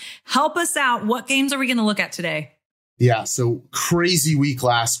process. Help us out. What games are we going to look at today? Yeah, so crazy week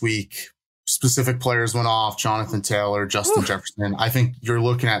last week. Specific players went off, Jonathan Taylor, Justin Jefferson. I think you're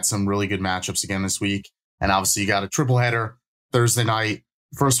looking at some really good matchups again this week. And obviously you got a triple header Thursday night.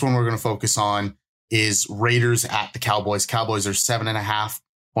 First one we're going to focus on is Raiders at the Cowboys. Cowboys are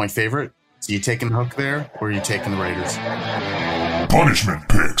 7.5-point favorite. So you taking the hook there or are you taking the Raiders? Punishment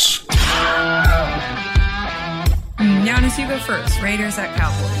picks. Giannis, you go first. Raiders at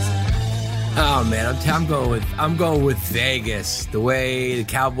Cowboys. Oh man, I'm going with Vegas. The way the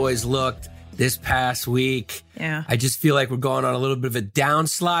Cowboys looked this past week. Yeah. I just feel like we're going on a little bit of a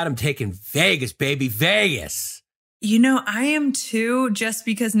downslide. I'm taking Vegas, baby. Vegas. I am too, just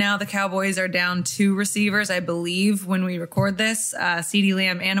because now the Cowboys are down 2 receivers, I believe, when we record this, CeeDee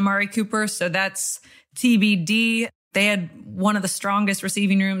Lamb and Amari Cooper. So that's TBD. They had one of the strongest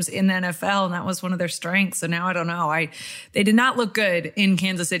receiving rooms in the NFL, and that was one of their strengths. So now I don't know. They did not look good in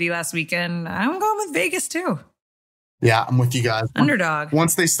Kansas City last weekend. I'm going with Vegas too. Yeah, I'm with you guys. Underdog.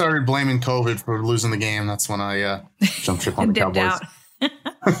 Once they started blaming COVID for losing the game, that's when I jumped ship on the Cowboys.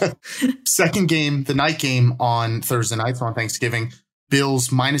 Second game, the night game on Thursday night, so on Thanksgiving. Bills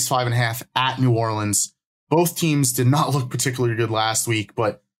 -5.5 at New Orleans. Both teams did not look particularly good last week,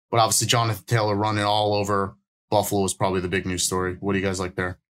 but obviously Jonathan Taylor running all over Buffalo was probably the big news story. What do you guys like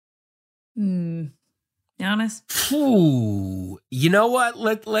there? Giannis? Ooh, you know what?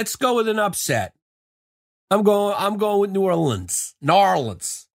 Let's go with an upset. I'm going with New Orleans.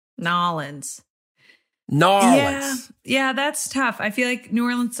 Nolans. Yeah, that's tough. I feel like New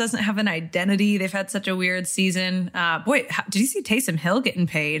Orleans doesn't have an identity. They've had such a weird season. Did you see Taysom Hill getting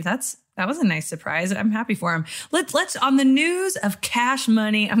paid? That was a nice surprise. I'm happy for him. Let's on the news of cash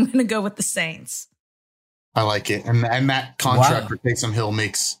money, I'm going to go with the Saints. I like it. And that contract for Taysom Hill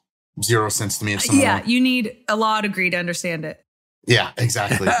makes zero sense to me. Yeah, you need a law degree to understand it. Yeah,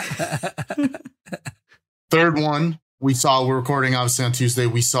 exactly. Third one, we're recording obviously on Tuesday.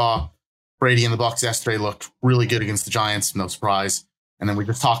 We saw Brady and the Bucs yesterday look really good against the Giants. No surprise. And then we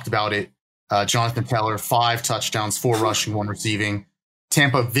just talked about it. Jonathan Taylor, 5 touchdowns, 4 rushing, 1 receiving.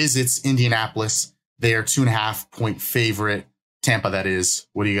 Tampa visits Indianapolis. They are 2.5-point favorite. Tampa, that is.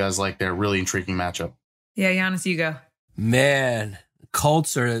 What do you guys like there? Really intriguing matchup. Yeah, Giannis, you go. Man,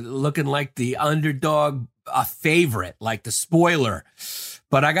 Colts are looking like the underdog favorite, like the spoiler.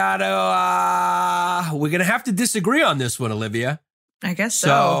 But I gotta, we're gonna have to disagree on this one, Olivia. I guess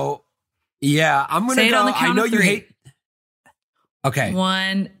so. Yeah, I'm gonna go. I know you hate. Okay.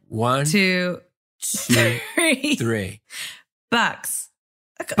 1, 2, 3. Bucks.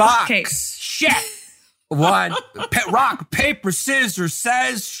 Okay. Shit. 1. Rock, paper, scissors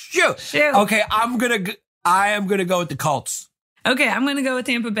says shoot. Okay, I am gonna go with the Colts. Okay, I'm going to go with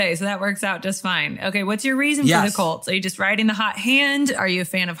Tampa Bay, so that works out just fine. Okay, what's your reason for the Colts? Are you just riding the hot hand? Are you a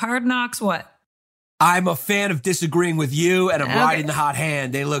fan of Hard Knocks? What? I'm a fan of disagreeing with you, and I'm riding the hot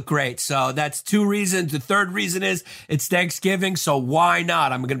hand. They look great. So that's 2 reasons. The third reason is it's Thanksgiving, so why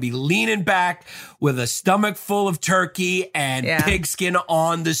not? I'm going to be leaning back with a stomach full of turkey and pigskin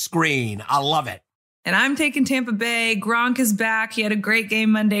on the screen. I love it. And I'm taking Tampa Bay. Gronk is back. He had a great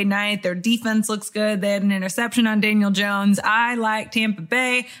game Monday night. Their defense looks good. They had an interception on Daniel Jones. I like Tampa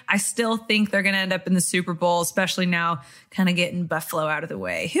Bay. I still think they're going to end up in the Super Bowl, especially now kind of getting Buffalo out of the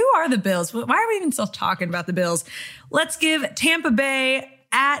way. Who are the Bills? Why are we even still talking about the Bills? Let's give Tampa Bay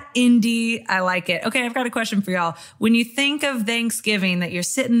at Indy. I like it. Okay, I've got a question for y'all. When you think of Thanksgiving, that you're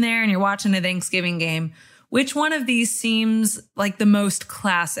sitting there and you're watching a Thanksgiving game, which one of these seems like the most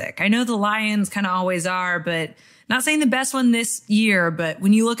classic? I know the Lions kind of always are, but not saying the best one this year, but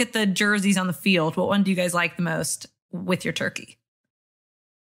when you look at the jerseys on the field, what one do you guys like the most with your turkey?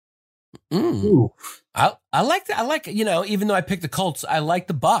 I like that. I like, even though I picked the Colts, I like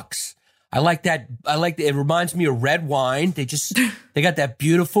the Bucks. I like that. It reminds me of red wine. They got that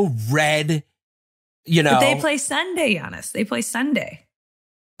beautiful red, But they play Sunday, Giannis. They play Sunday.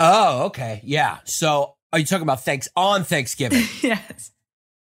 Oh, okay. Yeah. So are you talking about on Thanksgiving? Yes.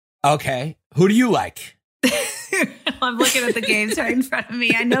 Okay. Who do you like? I'm looking at the games right in front of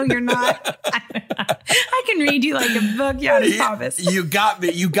me. I know you're not. I can read you like a book, Giannis Pappas. You got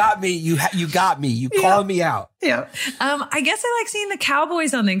me. You got me. You called me out. Yeah. I guess I like seeing the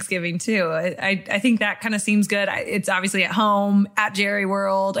Cowboys on Thanksgiving too. I think that kind of seems good. It's obviously at home at Jerry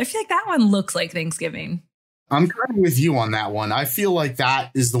World. I feel like that one looks like Thanksgiving. I'm kind of with you on that one. I feel like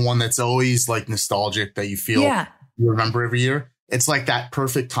that is the one that's always like nostalgic that you feel you remember every year. It's like that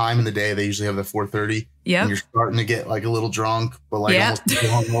perfect time in the day. They usually have the 4:30. Yeah. And you're starting to get like a little drunk, but like almost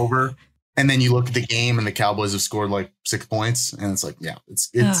hungover. And then you look at the game and the Cowboys have scored like 6 points. And it's like,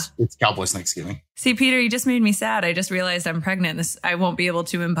 it's Cowboys Thanksgiving. See, Peter, you just made me sad. I just realized I'm pregnant. I won't be able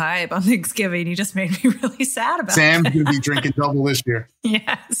to imbibe on Thanksgiving. You just made me really sad about Sam's going to be drinking double this year.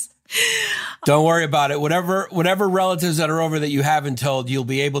 Yes. Don't worry about it. Whatever relatives that are over that you haven't told, you'll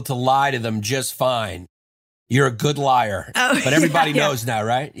be able to lie to them just fine. You're a good liar. But everybody knows now,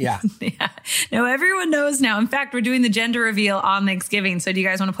 right? Yeah. Yeah. No, everyone knows now. In fact, we're doing the gender reveal on Thanksgiving. So do you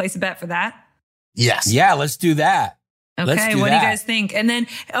guys want to place a bet for that? Yes. Yeah, let's do that. Okay, what do you guys think? And then,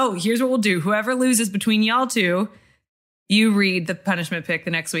 here's what we'll do. Whoever loses between y'all two, you read the punishment pick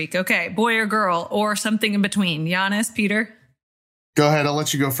the next week. Okay, boy or girl or something in between. Giannis, Peter? Go ahead. I'll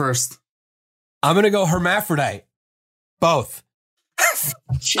let you go first. I'm going to go hermaphrodite. Both.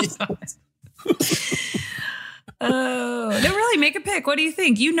 Jesus. Oh, no, really, make a pick. What do you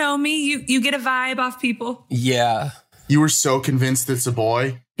think? You know me. You get a vibe off people. Yeah. You were so convinced it's a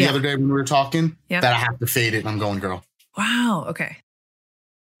boy the other day when we were talking that I have to fade it and I'm going girl. Wow. Okay.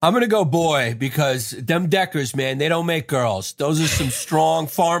 I'm going to go boy because them Deckers, man, they don't make girls. Those are some strong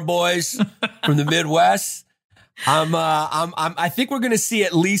farm boys from the Midwest. I think we're going to see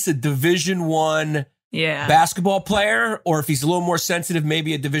at least a Division I basketball player, or if he's a little more sensitive,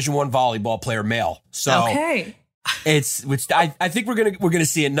 maybe a Division I volleyball player, male. So okay. I think we're gonna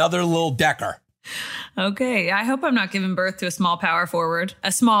see another little Decker. Okay, I hope I'm not giving birth to a small power forward.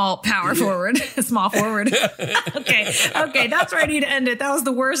 A small forward. Okay, that's where I need to end it. That was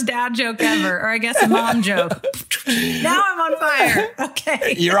the worst dad joke ever, or I guess a mom joke. Now I'm on fire.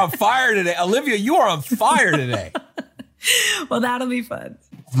 Okay, you're on fire today, Olivia. You are on fire today. Well, that'll be fun.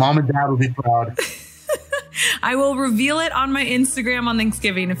 Mom and dad will be proud. I will reveal it on my Instagram on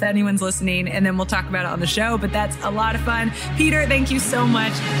Thanksgiving if anyone's listening, and then we'll talk about it on the show. But that's a lot of fun. Peter, thank you so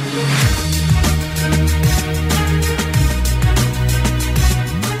much.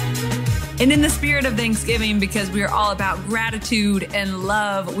 And in the spirit of Thanksgiving, because we are all about gratitude and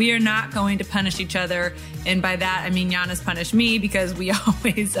love, we are not going to punish each other. And by that, I mean Giannis punished me because we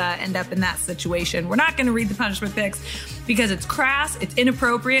always end up in that situation. We're not going to read the punishment picks because it's crass, it's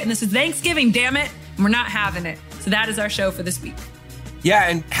inappropriate, and this is Thanksgiving, damn it, and we're not having it. So that is our show for this week. Yeah,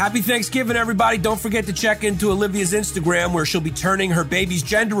 and happy Thanksgiving, everybody. Don't forget to check into Olivia's Instagram, where she'll be turning her baby's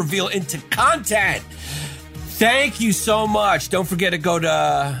gender reveal into content. Thank you so much. Don't forget to go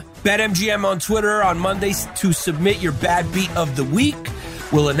to BetMGM on Twitter on Mondays to submit your bad beat of the week.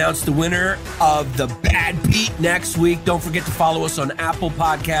 We'll announce the winner of the bad beat next week. Don't forget to follow us on Apple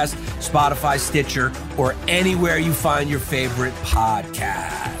Podcasts, Spotify, Stitcher, or anywhere you find your favorite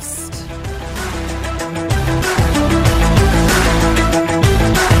podcast.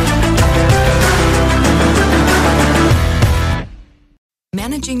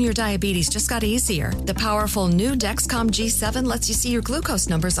 Managing your diabetes just got easier. The powerful new Dexcom G7 lets you see your glucose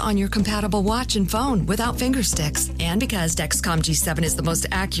numbers on your compatible watch and phone without finger sticks. And because Dexcom G7 is the most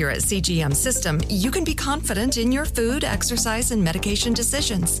accurate CGM system, you can be confident in your food, exercise, and medication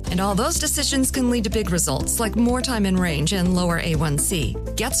decisions. And all those decisions can lead to big results, like more time in range and lower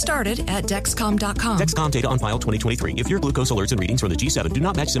A1C. Get started at Dexcom.com. Dexcom data on file 2023. If your glucose alerts and readings from the G7 do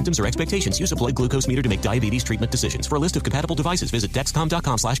not match symptoms or expectations, use a blood glucose meter to make diabetes treatment decisions. For a list of compatible devices, visit Dexcom.com/compatibility.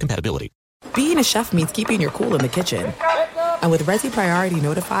 Being a chef means keeping your cool in the kitchen. And with Resi Priority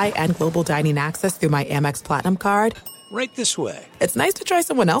Notify and Global Dining Access through my Amex Platinum card, right this way. It's nice to try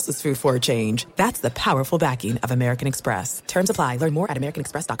someone else's food for a change. That's the powerful backing of American Express. Terms apply. Learn more at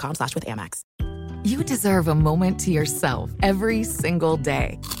americanexpress.com/withAmex. You deserve a moment to yourself every single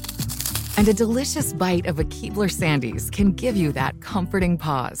day. And a delicious bite of a Keebler Sandies can give you that comforting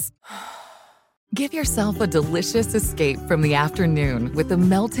pause. Give yourself a delicious escape from the afternoon with the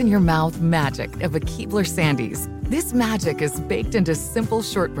melt-in-your-mouth magic of a Keebler Sandies. This magic is baked into simple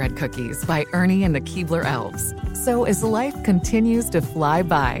shortbread cookies by Ernie and the Keebler Elves. So as life continues to fly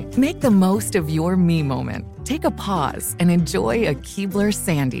by, make the most of your me moment. Take a pause and enjoy a Keebler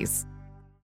Sandies.